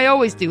the way I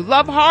always do.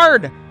 Love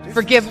hard,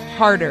 forgive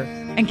harder,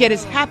 and get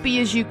as happy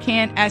as you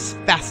can as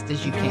fast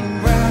as you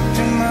can.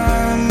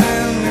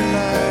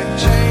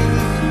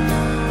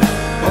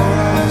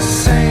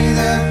 Say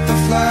that the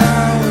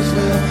flowers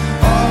will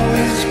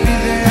always be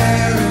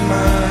there in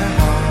my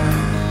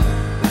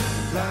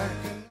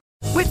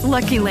heart. With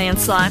Lucky Land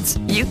Slots,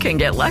 you can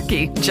get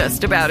lucky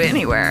just about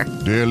anywhere.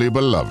 Dearly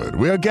beloved,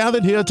 we are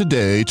gathered here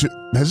today to...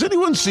 Has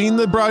anyone seen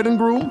the bride and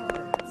groom?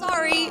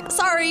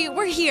 Sorry,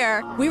 we're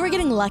here. We were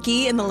getting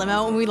lucky in the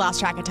limo and we lost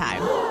track of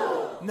time.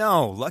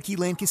 No, Lucky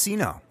Land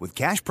Casino, with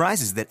cash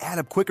prizes that add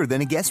up quicker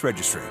than a guest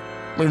registry.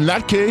 In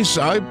that case,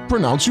 I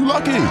pronounce you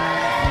lucky.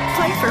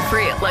 Play for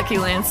free at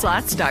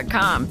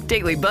LuckyLandSlots.com.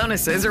 Daily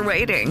bonuses are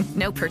waiting.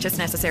 No purchase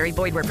necessary.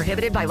 Void where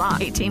prohibited by law.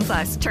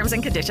 18+. Terms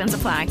and conditions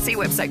apply. See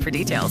website for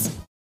details.